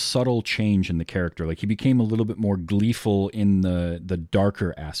such a subtle change in the character. Like he became a little bit more gleeful in the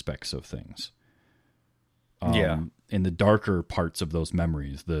darker aspects of things. In the darker parts of those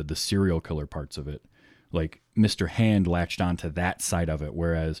memories, the serial killer parts of it. Like Mr. Hand latched onto that side of it,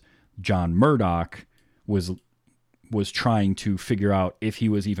 whereas John Murdoch was trying to figure out if he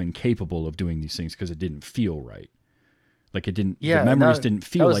was even capable of doing these things because it didn't feel right. Like it didn't. The memories didn't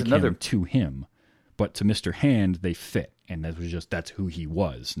feel like him to him, but to Mr. Hand they fit, and that's who he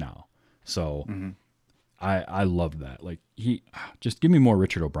was now. So I love that. Like he just give me more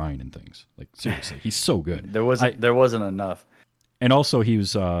Richard O'Brien and things. Like seriously, he's so good. There wasn't enough. And also he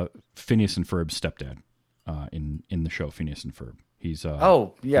was Phineas and Ferb's stepdad in the show Phineas and Ferb. He's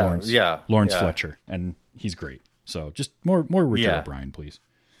Lawrence Fletcher, and he's great. So just more Richard O'Brien, please.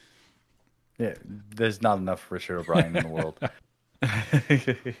 Yeah, there's not enough Richard O'Brien in the world.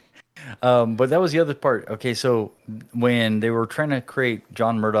 But that was the other part. Okay, so when they were trying to create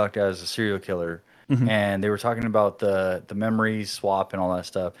John Murdoch as a serial killer, and they were talking about the memory swap and all that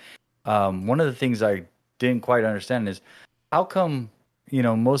stuff, one of the things I didn't quite understand is how come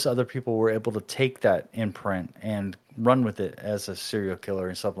most other people were able to take that imprint and run with it as a serial killer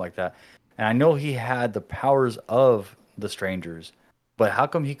and stuff like that. And I know he had the powers of the strangers, but how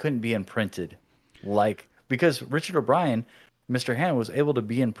come he couldn't be imprinted? Because Richard O'Brien, Mr. Hand, was able to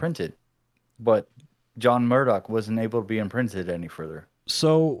be imprinted, but John Murdoch wasn't able to be imprinted any further.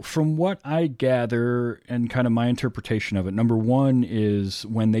 So from what I gather and kind of my interpretation of it, number one is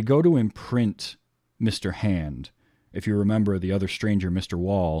when they go to imprint Mr. Hand, if you remember the other stranger, Mr.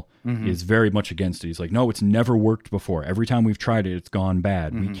 Wall, is very much against it. He's like, no, it's never worked before. Every time we've tried it, it's gone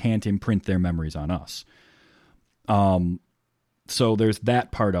bad. We can't imprint their memories on us. So there's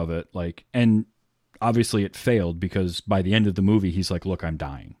that part of it, and obviously it failed because by the end of the movie, he's like, look, I'm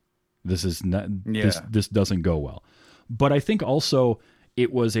dying. This is not, this doesn't go well. But I think also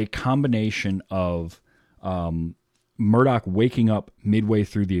it was a combination of Murdoch waking up midway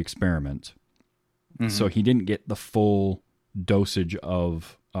through the experiment. So he didn't get the full dosage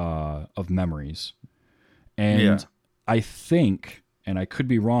of memories. And I think, and I could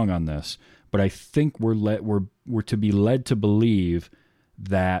be wrong on this, but I think we're to be led to believe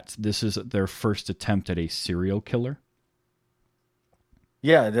that this is their first attempt at a serial killer.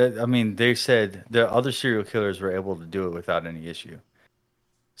 Yeah, they said the other serial killers were able to do it without any issue.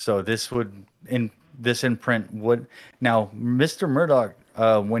 So this imprint would. Now, Mr. Murdoch,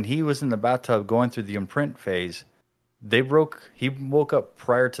 when he was in the bathtub going through the imprint phase, he woke up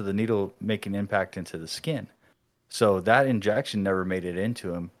prior to the needle making impact into the skin. So that injection never made it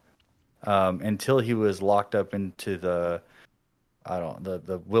into him. Until he was locked up into the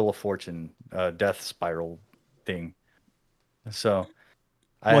Wheel of Fortune death spiral thing. So,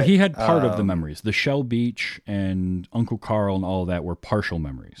 he had part of the memories. The Shell Beach and Uncle Carl and all of that were partial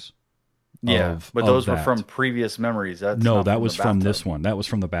memories. But those were from previous memories. That was from this one. That was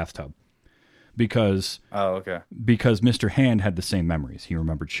from the bathtub. Because because Mr. Hand had the same memories. He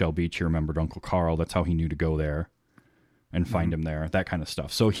remembered Shell Beach. He remembered Uncle Carl. That's how he knew to go there and find him there. That kind of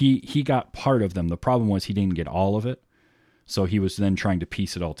stuff. So he got part of them. The problem was he didn't get all of it. So he was then trying to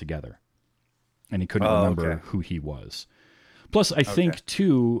piece it all together, and he couldn't remember who he was. Plus, I think,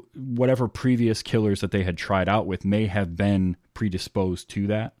 too, whatever previous killers that they had tried out with may have been predisposed to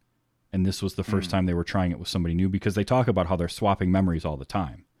that. And this was the first time they were trying it with somebody new, because they talk about how they're swapping memories all the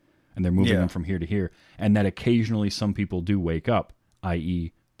time. And they're moving them from here to here. And that occasionally some people do wake up,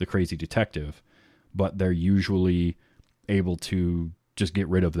 i.e. the crazy detective. But they're usually able to just get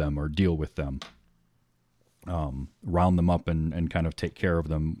rid of them or deal with them. Round them up and kind of take care of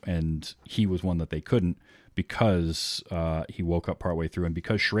them. And he was one that they couldn't, because he woke up partway through, and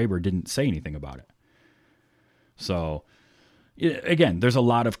because Schreiber didn't say anything about it. So, again, there's a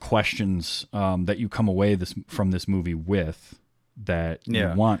lot of questions that you come away from this movie with that you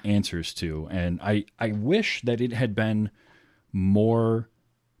want answers to. And I wish that it had been more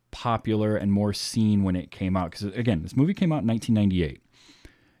popular and more seen when it came out. Because, again, this movie came out in 1998.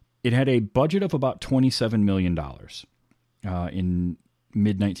 It had a budget of about $27 million in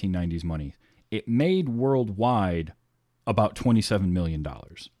mid-1990s money. It made worldwide about $27 million.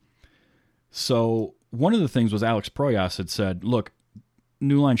 So one of the things was Alex Proyas had said, look,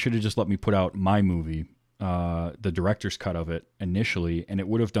 New Line should have just let me put out my movie, the director's cut of it initially, and it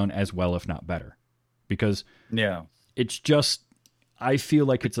would have done as well, if not better. Because it's just, I feel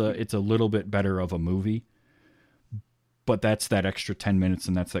like it's a little bit better of a movie, but that's that extra 10 minutes,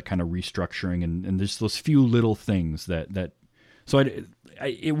 and that's that kind of restructuring, and there's those few little things that so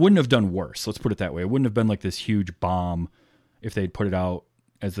it wouldn't have done worse. Let's put it that way. It wouldn't have been like this huge bomb if they'd put it out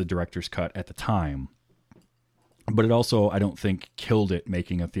as the director's cut at the time. But it also, I don't think, killed it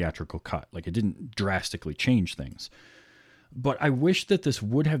making a theatrical cut. Like, it didn't drastically change things. But I wish that this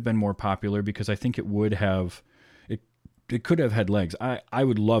would have been more popular, because I think it would have, it could have had legs. I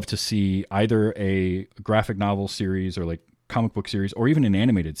would love to see either a graphic novel series or like comic book series, or even an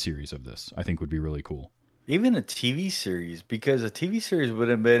animated series of this. I think would be really cool. Even a TV series, because a TV series would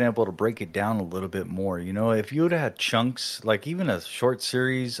have been able to break it down a little bit more. You know, if you would have had chunks, like even a short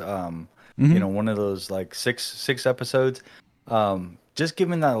series, you know, one of those like six episodes, just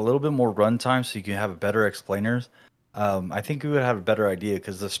giving that a little bit more runtime so you can have better explainers. I think we would have a better idea,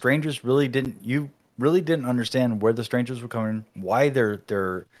 because the Strangers really didn't understand where the Strangers were coming, why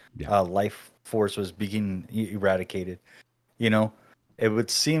their life force was being eradicated. You know, it would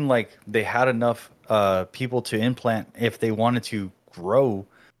seem like they had enough people to implant if they wanted to grow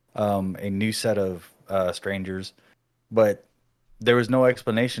a new set of Strangers, but there was no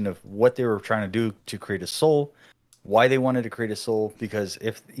explanation of what they were trying to do to create a soul, why they wanted to create a soul, because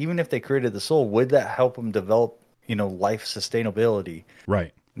even if they created the soul, would that help them develop, you know, life sustainability?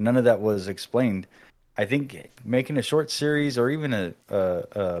 Right. None of that was explained. I think making a short series or even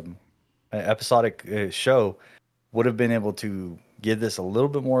an episodic show would have been able to give this a little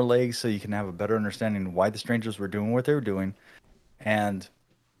bit more legs, so you can have a better understanding of why the Strangers were doing what they were doing. And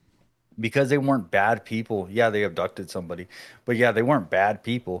because they weren't bad people, they abducted somebody, but they weren't bad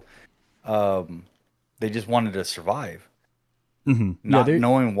people. They just wanted to survive. Mm-hmm. Not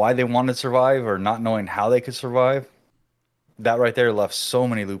knowing why they wanted to survive, or not knowing how they could survive. That right there left so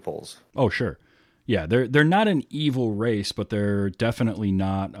many loopholes. Oh, sure. Yeah, they're not an evil race, but they're definitely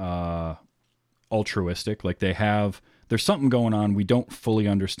not altruistic. Like, there's something going on. We don't fully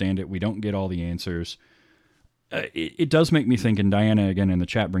understand it. We don't get all the answers. It does make me think, and Diana again in the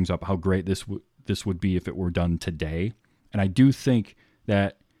chat brings up how great this would be if it were done today. And I do think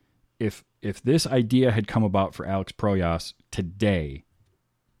that if this idea had come about for Alex Proyas today,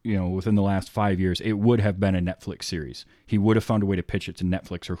 you know, within the last 5 years, it would have been a Netflix series. He would have found a way to pitch it to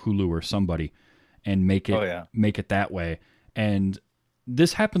Netflix or Hulu or somebody and make it that way. And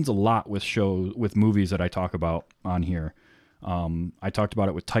this happens a lot with movies that I talk about on here. I talked about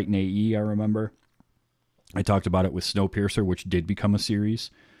it with Titan AE, I remember. I talked about it with Snowpiercer, which did become a series.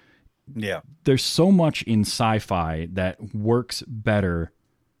 Yeah. There's so much in sci-fi that works better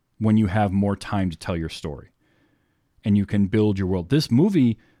when you have more time to tell your story and you can build your world. This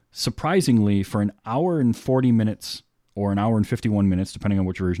movie, surprisingly, for an hour and 40 minutes or an hour and 51 minutes, depending on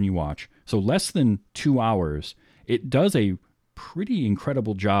which version you watch, so less than 2 hours, it does a pretty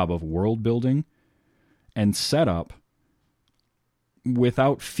incredible job of world building and setup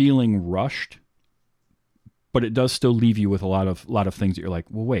without feeling rushed. But it does still leave you with a lot of things that you're like,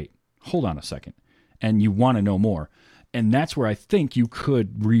 well, wait, hold on a second. And you want to know more. And that's where I think you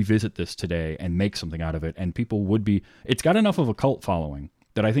could revisit this today and make something out of it. And people would be, it's got enough of a cult following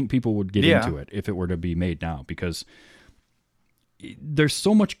that I think people would get into it if it were to be made now, because there's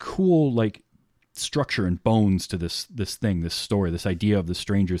so much cool, like, structure and bones to this thing, this story, this idea of the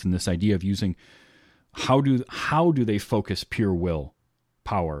Strangers, and this idea of using, how do they focus pure will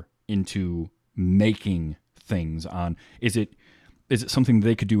power into making things on is it something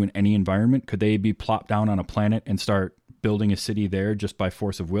they could do in any environment? Could they be plopped down on a planet and start building a city there just by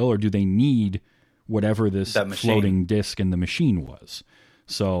force of will, or do they need whatever this floating disc in the machine was?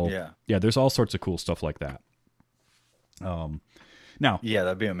 So yeah, there's all sorts of cool stuff like that. Now, yeah,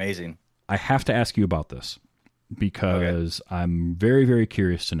 that'd be amazing. I have to ask you about this because I'm very, very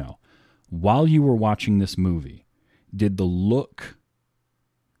curious to know. While you were watching this movie, did the look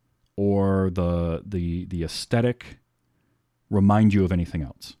or the aesthetic remind you of anything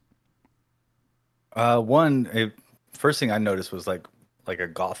else? First thing I noticed was like a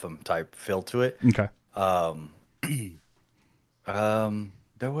Gotham type feel to it. Okay.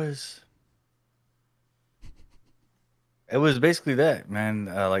 It was basically that, man.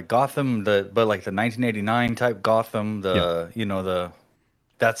 Like Gotham, but like the 1989 type Gotham. That's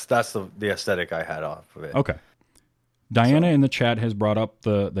the aesthetic I had off of it. Okay. Diana in the chat has brought up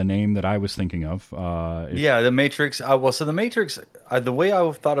the name that I was thinking of. The Matrix. So the Matrix. The way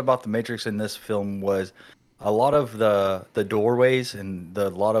I thought about the Matrix in this film was a lot of the doorways and a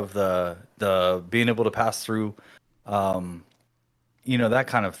lot of the being able to pass through. That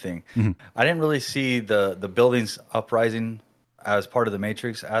kind of thing. Mm-hmm. I didn't really see the buildings uprising as part of the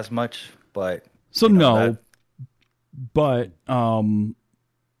Matrix as much, but but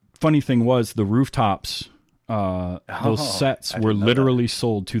funny thing was the rooftops, those sets were literally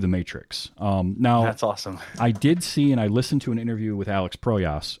sold to the Matrix. Now that's awesome. I did see, and I listened to an interview with Alex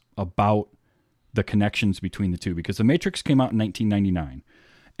Proyas about the connections between the two, because the Matrix came out in 1999.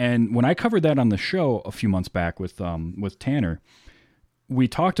 And when I covered that on the show a few months back with Tanner, we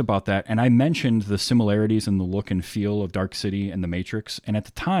talked about that, and I mentioned the similarities in the look and feel of Dark City and the Matrix. And at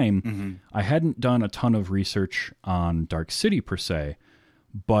the time, I hadn't done a ton of research on Dark City per se,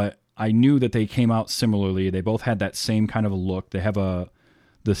 but I knew that they came out similarly. They both had that same kind of a look. They have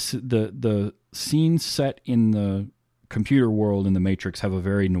the scenes set in the computer world in the Matrix have a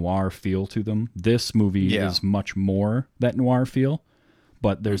very noir feel to them. This movie is much more that noir feel,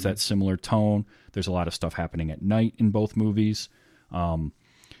 but there's that similar tone. There's a lot of stuff happening at night in both movies.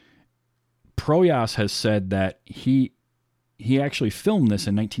 Proyas has said that he actually filmed this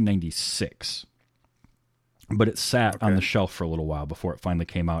in 1996, but it sat on the shelf for a little while before it finally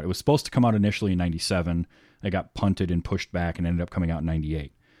came out. It was supposed to come out initially in 97. It got punted and pushed back and ended up coming out in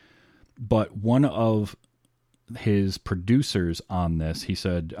 98. But one of his producers on this, he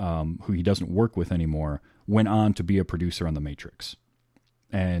said, who he doesn't work with anymore, went on to be a producer on The Matrix.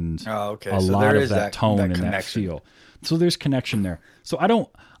 And a lot of that tone and that feel. So there's connection there. So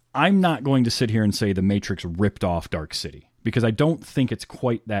I'm not going to sit here and say The Matrix ripped off Dark City, because I don't think it's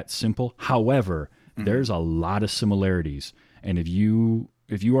quite that simple. However, there's a lot of similarities. And if you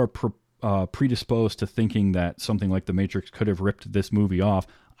are predisposed to thinking that something like The Matrix could have ripped this movie off,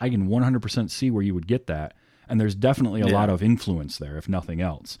 I can 100% see where you would get that. And there's definitely a lot of influence there, if nothing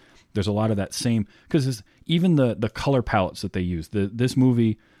else. There's a lot of that same, because even the color palettes that they use. This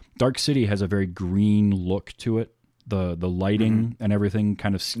movie, Dark City, has a very green look to it. The lighting and everything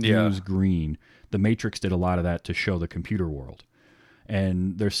kind of skews green. The Matrix did a lot of that to show the computer world.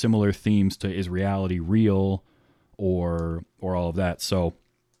 And there's similar themes to, is reality real or all of that. So,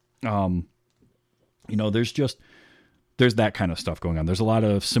 there's that kind of stuff going on. There's a lot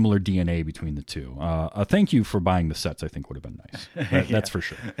of similar DNA between the two. Thank you for buying the sets. I think would have been nice. That's for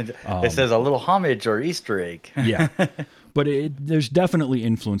sure. It says a little homage or Easter egg. Yeah. But there's definitely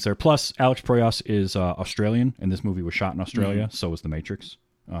influence there. Plus, Alex Proyas is Australian, and this movie was shot in Australia. So was The Matrix.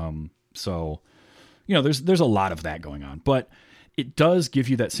 There's a lot of that going on. But it does give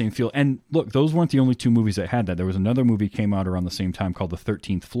you that same feel. And look, those weren't the only two movies that had that. There was another movie came out around the same time called The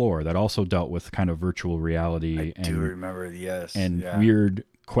 13th Floor that also dealt with kind of virtual reality. I do remember, weird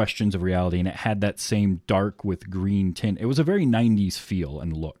questions of reality. And it had that same dark with green tint. It was a very 90s feel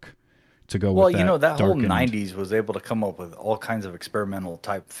and look to go with that. That whole 90s was able to come up with all kinds of experimental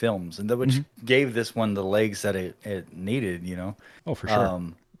type films, and which gave this one the legs that it needed, Oh, for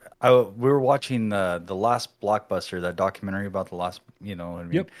sure. We were watching the last Blockbuster, that documentary about the last,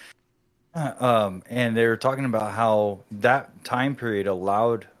 Yep. And they were talking about how that time period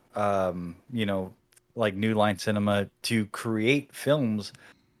allowed, like New Line Cinema to create films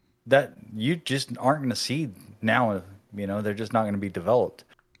that you just aren't going to see now. They're just not going to be developed.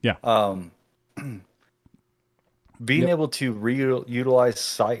 Yeah. Being able to reutilize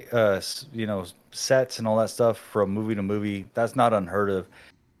sets and all that stuff from movie to movie, that's not unheard of.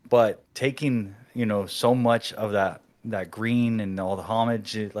 But taking, so much of that green and all the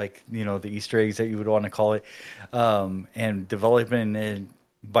homage, like, the Easter eggs that you would want to call it, and developing it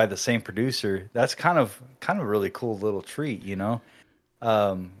by the same producer, that's kind of a really cool little treat,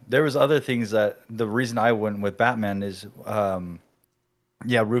 There was other things that the reason I went with Batman is,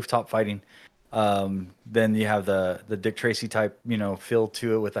 rooftop fighting. Then you have the Dick Tracy type, feel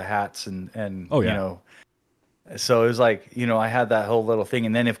to it with the hats and Oh, yeah. So it was like, I had that whole little thing.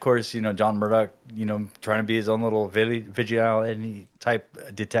 And then, of course, John Murdoch, trying to be his own little vigilante type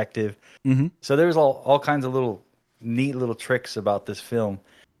detective. Mm-hmm. So there's all kinds of little neat little tricks about this film.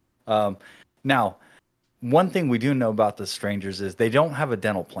 Now, one thing we do know about the Strangers is they don't have a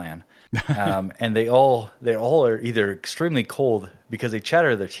dental plan. And they all are either extremely cold because they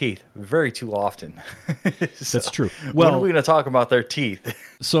chatter their teeth very too often. That's true. When are Well, we going to talk about their teeth?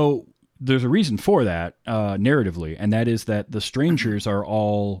 so there's a reason for that narratively, and that is that the strangers are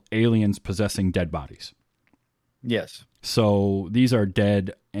all aliens possessing dead bodies. Yes. So these are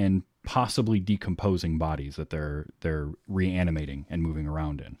dead and possibly decomposing bodies that they're reanimating and moving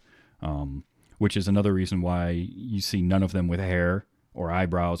around in, which is another reason why you see none of them with hair or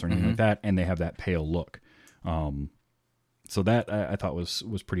eyebrows or anything like that, and they have that pale look. So that I thought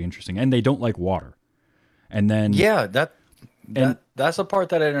was pretty interesting, and they don't like water. And then That's the part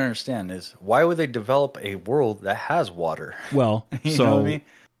that I don't understand is why would they develop a world that has water? well, You so know what I mean?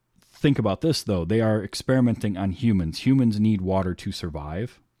 think about this though. They are experimenting on humans. Humans need water to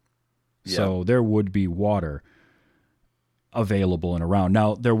survive. So there would be water available and around.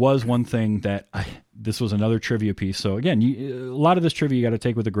 Now, there was one thing that this was another trivia piece. So again, a lot of this trivia you got to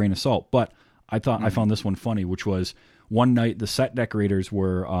take with a grain of salt, but I thought I found this one funny, which was one night the set decorators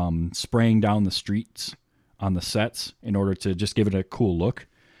were spraying down the streets on the sets in order to just give it a cool look.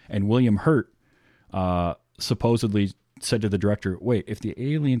 And William Hurt supposedly said to the director, wait, if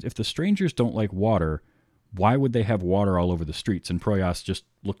the strangers don't like water, why would they have water all over the streets? And Proyas just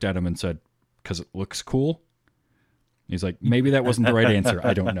looked at him and said, because it looks cool. He's like, maybe that wasn't the right answer.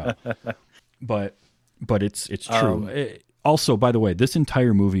 I don't know. But it's true. Also, by the way, this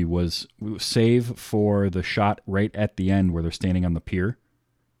entire movie was save for the shot right at the end where they're standing on the pier.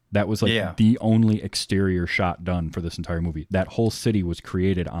 That was like the only exterior shot done for this entire movie. That whole city was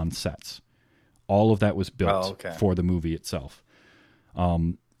created on sets. All of that was built for the movie itself.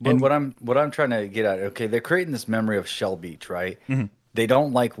 But what I'm trying to get at, okay, they're creating this memory of Shell Beach, right? Mm-hmm. They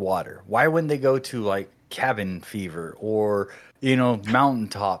don't like water. Why wouldn't they go to like Cabin Fever or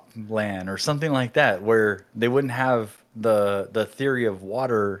Mountaintop Land or something like that, where they wouldn't have the theory of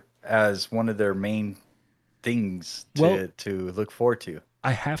water as one of their main things to look forward to?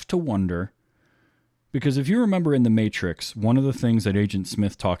 I have to wonder, because if you remember in The Matrix, one of the things that Agent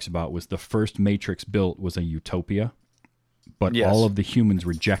Smith talks about was the first Matrix built was a utopia, but all of the humans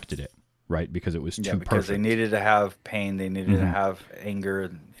rejected it, right? Because it was too perfect. Because they needed to have pain, they needed to have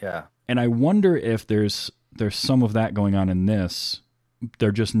anger, And I wonder if there's some of that going on in this.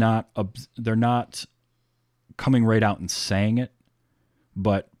 They're just not coming right out and saying it,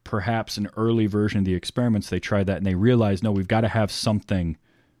 but perhaps an early version of the experiments, they tried that and they realized, no, we've got to have something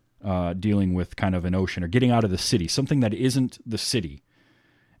dealing with kind of an ocean or getting out of the city, something that isn't the city.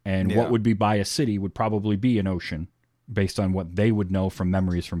 And what would be by a city would probably be an ocean based on what they would know from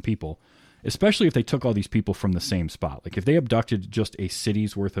memories from people, especially if they took all these people from the same spot. Like if they abducted just a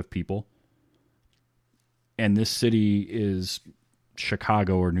city's worth of people and this city is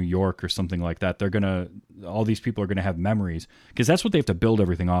Chicago or New York or something like that, all these people are going to have memories, because that's what they have to build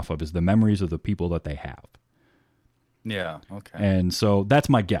everything off of, is the memories of the people that they have. Yeah. Okay. And so that's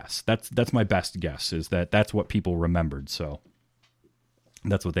my guess. That's my best guess, is that that's what people remembered. So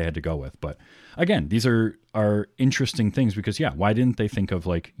that's what they had to go with. But again, these are interesting things because why didn't they think of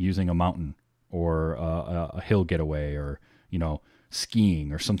like using a mountain or a hill getaway or,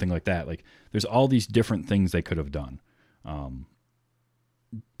 skiing or something like that? Like there's all these different things they could have done.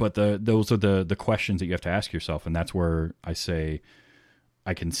 But those are the questions that you have to ask yourself, and that's where I say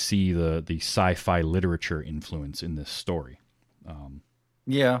I can see the sci-fi literature influence in this story.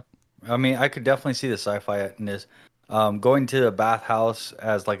 I mean, I could definitely see the sci-fi in this. Going to the bathhouse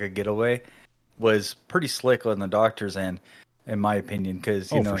as like a getaway was pretty slick on the doctor's end, in my opinion, because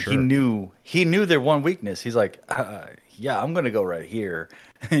sure. he knew their one weakness. He's like, I'm gonna go right here.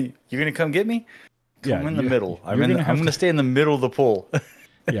 You're gonna come get me? Come in the middle. I'm gonna stay in the middle of the pool.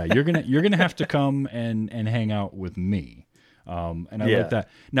 You're gonna have to come and hang out with me. And I like that.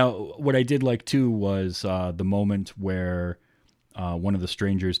 Now, what I did like too was the moment where one of the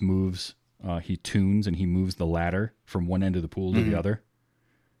strangers moves. He tunes and he moves the ladder from one end of the pool to the other,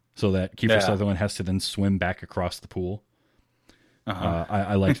 so that Kiefer Sutherland has to then swim back across the pool.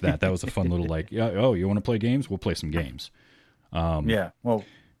 I liked that. That was a fun little you want to play games? We'll play some games. Well,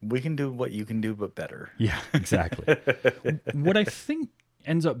 we can do what you can do, but better. Yeah, exactly. What I think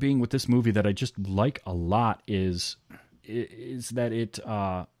ends up being with this movie that I just like a lot is is that it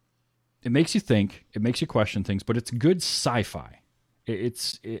makes you think, it makes you question things, but it's good sci-fi.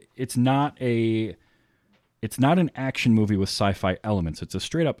 It's not an action movie with sci-fi elements. It's a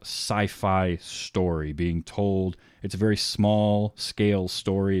straight up sci-fi story being told. It's a very small scale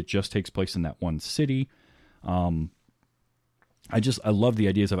story. It just takes place in that one city. I love the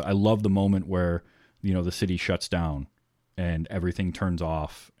ideas of it. I love the moment where, the city shuts down and everything turns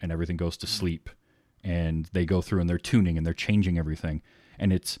off and everything goes to sleep, and they go through and they're tuning and they're changing everything.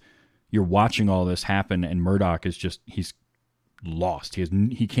 And you're watching all this happen, and Murdoch is he's lost.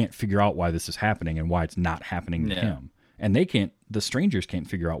 He can't figure out why this is happening and why it's not happening to him. And the strangers can't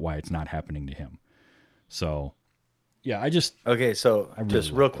figure out why it's not happening to him. So, yeah, Okay, so really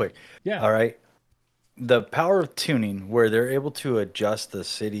just real quick. Yeah. All right. The power of tuning, where they're able to adjust the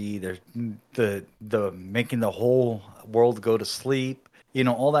city, the making the whole world go to sleep,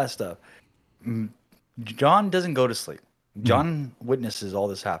 all that stuff. John doesn't go to sleep. John witnesses all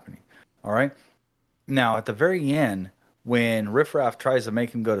this happening. All right. Now, at the very end, when Riff Raff tries to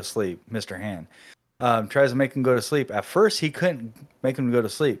make him go to sleep, Mr. Hand tries to make him go to sleep. At first, he couldn't make him go to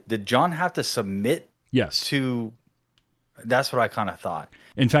sleep. Did John have to submit? Yes. To. That's what I kind of thought.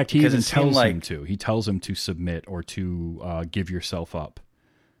 In fact, he even tells him to. He tells him to submit or to give yourself up,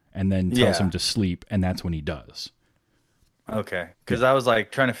 and then tells him to sleep, and that's when he does. Okay, because I was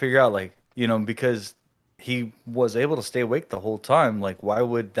trying to figure out, because he was able to stay awake the whole time. Why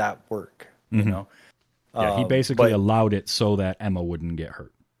would that work? Yeah, he basically allowed it so that Emma wouldn't get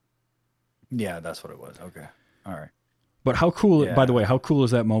hurt. Yeah, that's what it was. Okay, all right. But how cool? Yeah. By the way, how cool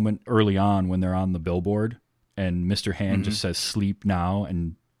is that moment early on when they're on the billboard? And Mr. Hand just says "sleep now,"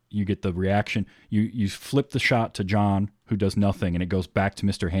 and you get the reaction. You flip the shot to John, who does nothing, and it goes back to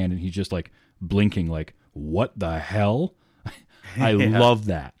Mr. Hand, and he's just blinking, what the hell? I love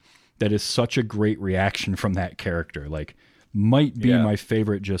that. That is such a great reaction from that character. Might be my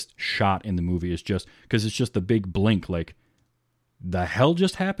favorite just shot in the movie, is just because it's just the big blink. The hell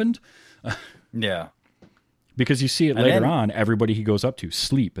just happened? Yeah. Because you see it later on. Everybody he goes up to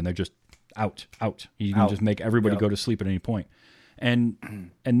sleep, and they're just out. You can just make everybody go to sleep at any point. And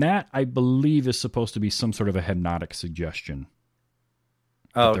that, I believe, is supposed to be some sort of a hypnotic suggestion.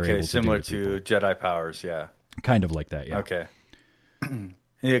 Oh, okay. Similar to Jedi powers, yeah. Kind of like that, yeah. Okay.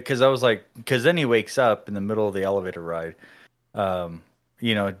 Yeah, because I was because then he wakes up in the middle of the elevator ride, then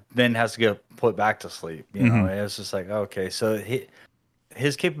has to get put back to sleep. It's just okay. So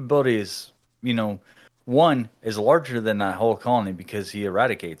his capabilities, one is larger than that whole colony because he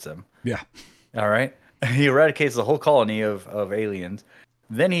eradicates them. Yeah. All right. He eradicates the whole colony of aliens.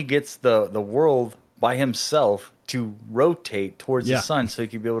 Then he gets the world by himself to rotate towards the sun so he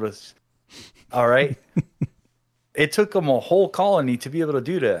could be able to. All right. It took him a whole colony to be able to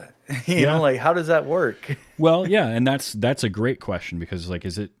do that. You know, how does that work? Well, yeah, and that's a great question because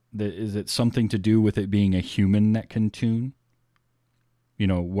is it something to do with it being a human that can tune?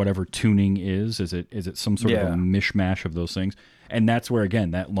 Whatever tuning is it some sort of a mishmash of those things? And that's where,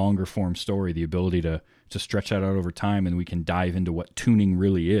 again, that longer form story, the ability to stretch that out over time, and we can dive into what tuning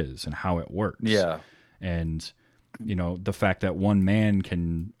really is and how it works. Yeah. And, the fact that one man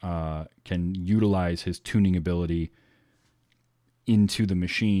can utilize his tuning ability into the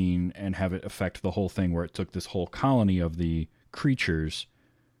machine and have it affect the whole thing, where it took this whole colony of the creatures.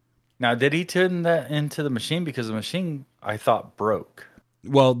 Now, did he turn that into the machine? Because the machine, I thought, broke.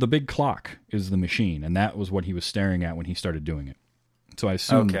 Well, the big clock is the machine, and that was what he was staring at when he started doing it. So I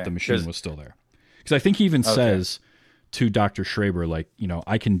assume that the machine was still there. Because I think he even says to Dr. Schraber,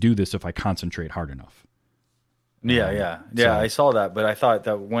 I can do this if I concentrate hard enough. Yeah. I saw that, but I thought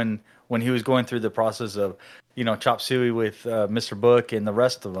that when he was going through the process of, chop suey with Mr. Book and the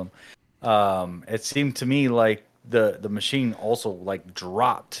rest of them, it seemed to me like the machine also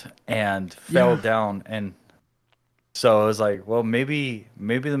dropped and fell down, and so I was well, maybe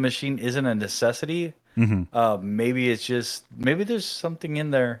the machine isn't a necessity. Mm-hmm. Maybe there's something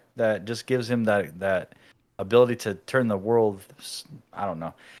in there that just gives him that ability to turn the world. I don't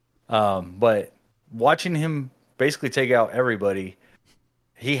know, but watching him basically take out everybody,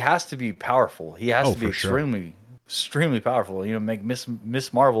 he has to be powerful. He has to be extremely powerful. Make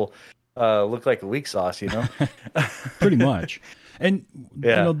Miss Marvel look like a weak sauce. Pretty much. And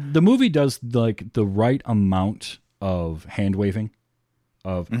the movie does the right amount of hand waving.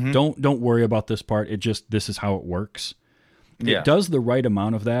 Of don't worry about this part. This is how it works. It does the right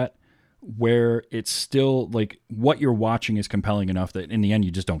amount of that, where it's still what you're watching is compelling enough that in the end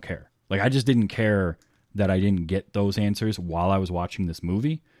you just don't care. I just didn't care that I didn't get those answers while I was watching this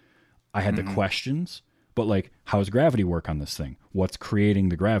movie. I had the questions, but how does gravity work on this thing? What's creating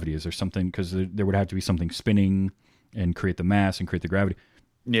the gravity? Is there something, because there would have to be something spinning and create the mass and create the gravity.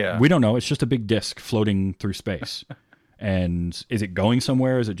 Yeah. We don't know. It's just a big disk floating through space. And is it going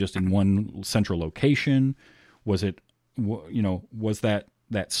somewhere? Is it just in one central location? Was it, was that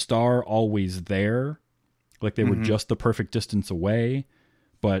star always there? Like they were just the perfect distance away,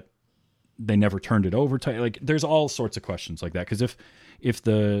 but they never turned it over. Like there's all sorts of questions like that. Because if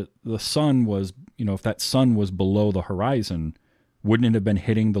the sun was, if that sun was below the horizon, wouldn't it have been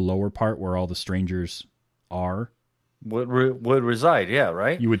hitting the lower part where all the strangers are? Would reside, yeah,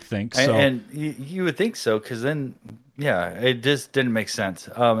 right? You would think so. And you would think so, because then, yeah, it just didn't make sense.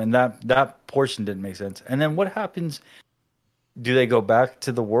 And that portion didn't make sense. And then what happens? Do they go back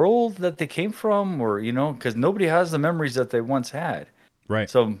to the world that they came from? Or, because nobody has the memories that they once had. Right.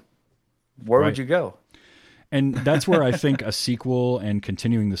 So where would you go? And that's where I think a sequel and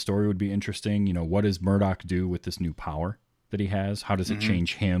continuing the story would be interesting. What does Murdoch do with this new power that he has? How does it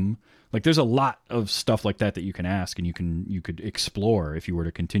change him? Like there's a lot of stuff like that you can ask and you could explore if you were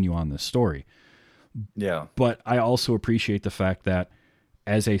to continue on this story. Yeah. But I also appreciate the fact that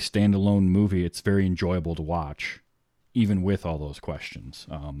as a standalone movie, it's very enjoyable to watch, even with all those questions.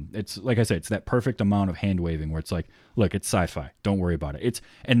 It's like I said, it's that perfect amount of hand waving where it's like, look, it's sci-fi. Don't worry about it.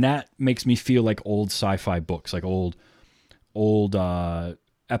 And that makes me feel like old sci-fi books, like old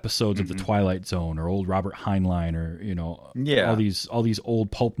episodes of the Twilight Zone or old Robert Heinlein or all these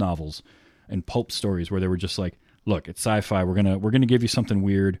old pulp novels and pulp stories where they were just like, look, it's sci-fi. We're gonna give you something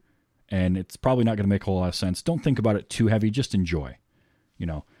weird, and it's probably not gonna make a whole lot of sense. Don't think about it too heavy. Just enjoy.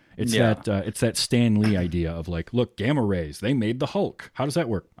 It's that Stan Lee idea of like, look, gamma rays. They made the Hulk. How does that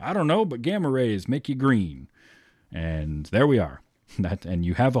work? I don't know, but gamma rays make you green, and there we are. And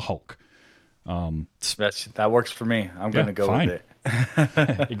you have a Hulk. That works for me. I'm gonna go with it.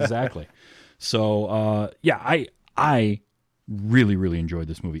 Exactly. So I really, really enjoyed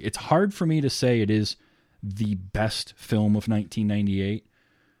this movie. It's hard for me to say it is the best film of 1998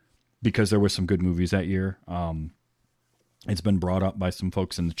 because there were some good movies that year. It's been brought up by some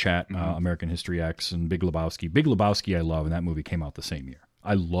folks in the chat, American History X and Big Lebowski. Big Lebowski I love, and that movie came out the same year.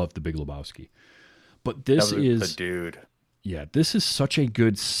 I love the Big Lebowski. But this is... dude. Yeah, this is such a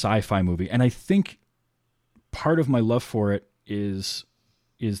good sci-fi movie. And I think part of my love for it is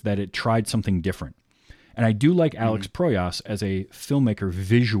that it tried something different. And I do like Alex Proyas as a filmmaker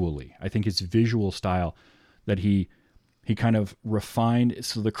visually. I think his visual style that he kind of refined.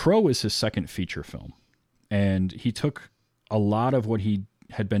 So The Crow is his second feature film. And he took a lot of what he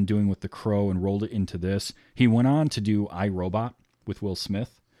had been doing with The Crow and rolled it into this. He went on to do I, Robot with Will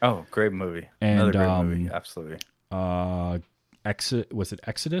Smith. Oh, great movie. And, another great movie, absolutely. Was it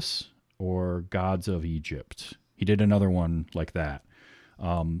Exodus or Gods of Egypt? He did another one like that.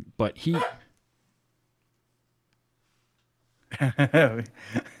 But he...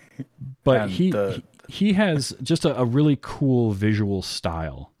 But he has just a really cool visual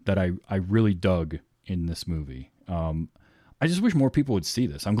style that I really dug in this movie. I just wish more people would see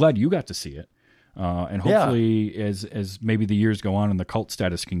this. I'm glad you got to see it. And hopefully as maybe the years go on and the cult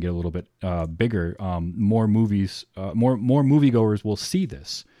status can get a little bit bigger, more moviegoers will see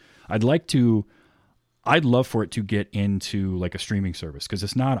this. I'd love for it to get into like a streaming service because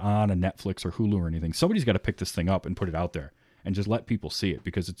it's not on a Netflix or Hulu or anything. Somebody's got to pick this thing up and put it out there and just let people see it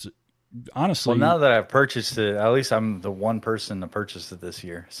because it's honestly. Well, now that I've purchased it, at least I'm the one person that purchased it this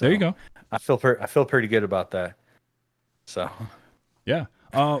year. So there you go. I feel pretty good about that. So. Yeah.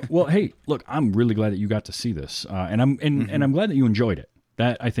 Well, hey, look, I'm really glad that you got to see this, and I'm glad that you enjoyed it.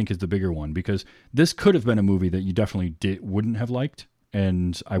 That I think is the bigger one because this could have been a movie that you definitely wouldn't have liked,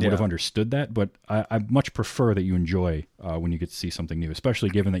 and I would have understood that. But I much prefer that you enjoy when you get to see something new, especially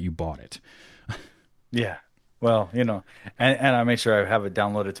given that you bought it. Yeah. Well, and I make sure I have it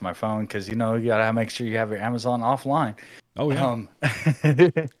downloaded to my phone because you gotta make sure you have your Amazon offline. Oh yeah.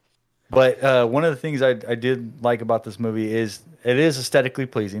 But one of the things I did like about this movie is it is aesthetically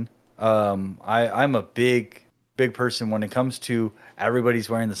pleasing. I'm a big person when it comes to everybody's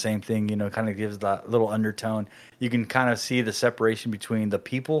wearing the same thing, kind of gives that little undertone. You can kind of see the separation between the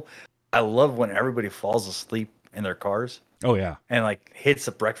people. I love when everybody falls asleep in their cars. Oh, yeah. And like hits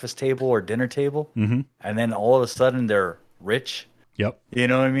a breakfast table or dinner table. Mm-hmm. And then all of a sudden they're rich. Yep. You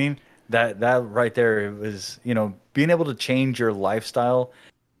know what I mean? That right there was, being able to change your lifestyle.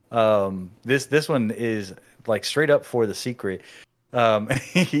 This one is like straight up for The Secret,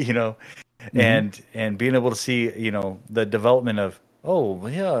 Mm-hmm. and being able to see, the development of, oh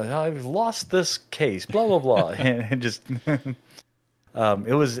yeah, I've lost this case, blah, blah, blah. and just, it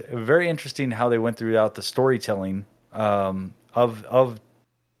was very interesting how they went throughout the storytelling, of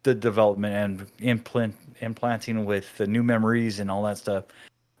the development and implanting with the new memories and all that stuff.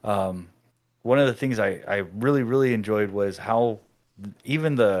 one of the things I really, really enjoyed was how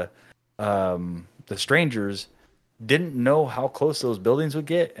even the strangers didn't know how close those buildings would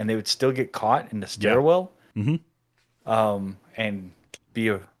get, and they would still get caught in the stairwell, and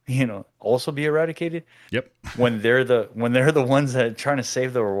be also be eradicated. Yep. when they're the ones that are trying to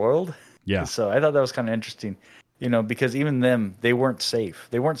save the world. Yeah. So I thought that was kind of interesting, because even them, they weren't safe.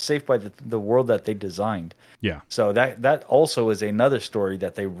 They weren't safe by the world that they designed. Yeah. So that also is another story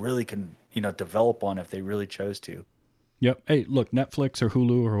that they really can, develop on if they really chose to. Yep. Hey, look, Netflix or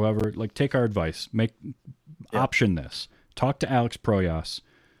Hulu or whoever, like, take our advice. Option this. Talk to Alex Proyas.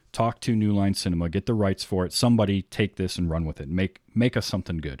 Talk to New Line Cinema. Get the rights for it. Somebody take this and run with it. Make us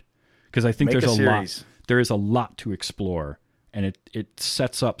something good. Because I think there's a lot. There is a lot to explore, and it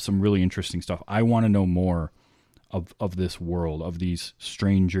sets up some really interesting stuff. I want to know more of this world, of these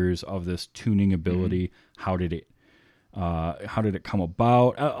strangers, of this tuning ability. How did it come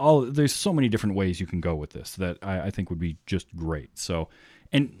about? There's so many different ways you can go with this that I think would be just great. So,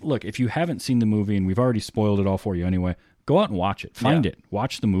 and look, if you haven't seen the movie, and we've already spoiled it all for you anyway, go out and watch it. Find it.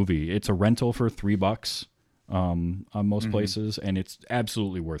 Watch the movie. It's a rental for $3 on most places, and it's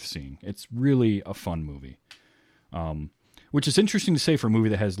absolutely worth seeing. It's really a fun movie, which is interesting to say for a movie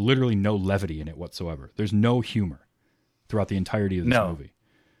that has literally no levity in it whatsoever. There's no humor throughout the entirety of this movie.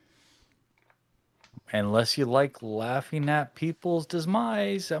 Unless you like laughing at people's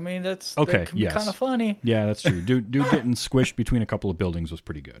demise. I mean, that okay. Can be kind of funny. Yeah, that's true. Dude getting squished between a couple of buildings was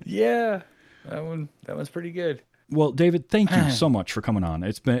pretty good. Yeah, that one's pretty good. Well, David, thank you so much for coming on.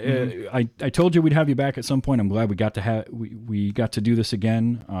 It's been I told you we'd have you back at some point. I'm glad we got to do this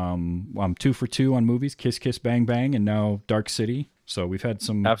again. I'm 2 for 2 on movies: Kiss Kiss Bang Bang, and now Dark City. So we've had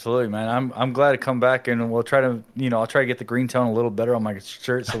some. Absolutely, man. I'm glad to come back, and we'll try to I'll try to get the green tone a little better on my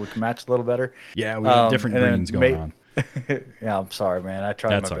shirt so we can match a little better. Yeah, we have different greens going on. Yeah, I'm sorry, man. I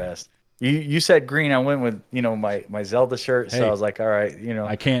tried my best. You said green. I went with my Zelda shirt, so I was like, all right,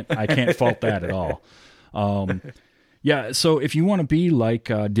 I can't fault that at all. Yeah, so if you want to be like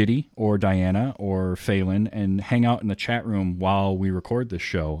Diddy or Diana or Phelan and hang out in the chat room while we record this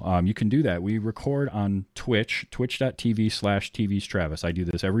show, you can do that. We record on Twitch, twitch.tv/TVstravis. I do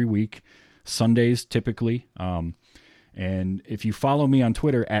this every week, Sundays typically. And if you follow me on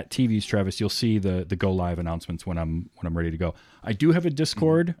Twitter at TVstravis, you'll see the go live announcements when I'm ready to go. I do have a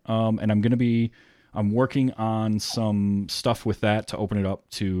Discord, and I'm working on some stuff with that to open it up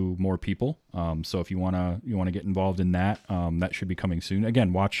to more people. So if you wanna get involved in that, that should be coming soon.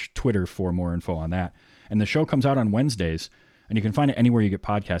 Again, watch Twitter for more info on that. And the show comes out on Wednesdays, and you can find it anywhere you get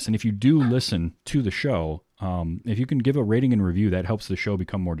podcasts. And if you do listen to the show, if you can give a rating and review, that helps the show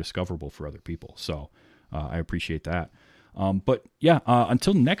become more discoverable for other people. So I appreciate that. But yeah,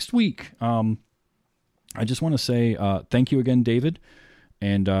 until next week, I just want to say thank you again, David.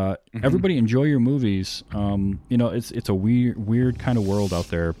 And everybody enjoy your movies. It's a weird kind of world out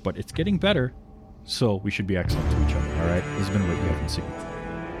there, but it's getting better. So we should be excellent to each other. All right. This has been What You Haven't Seen.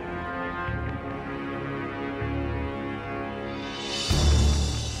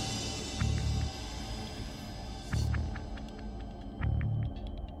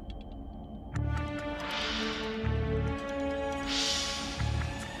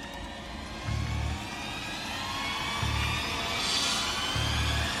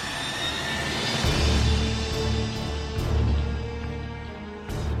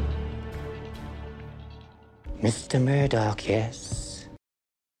 Mr. Murdoch, yes?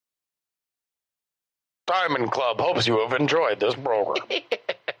 Diamond Club hopes you have enjoyed this program.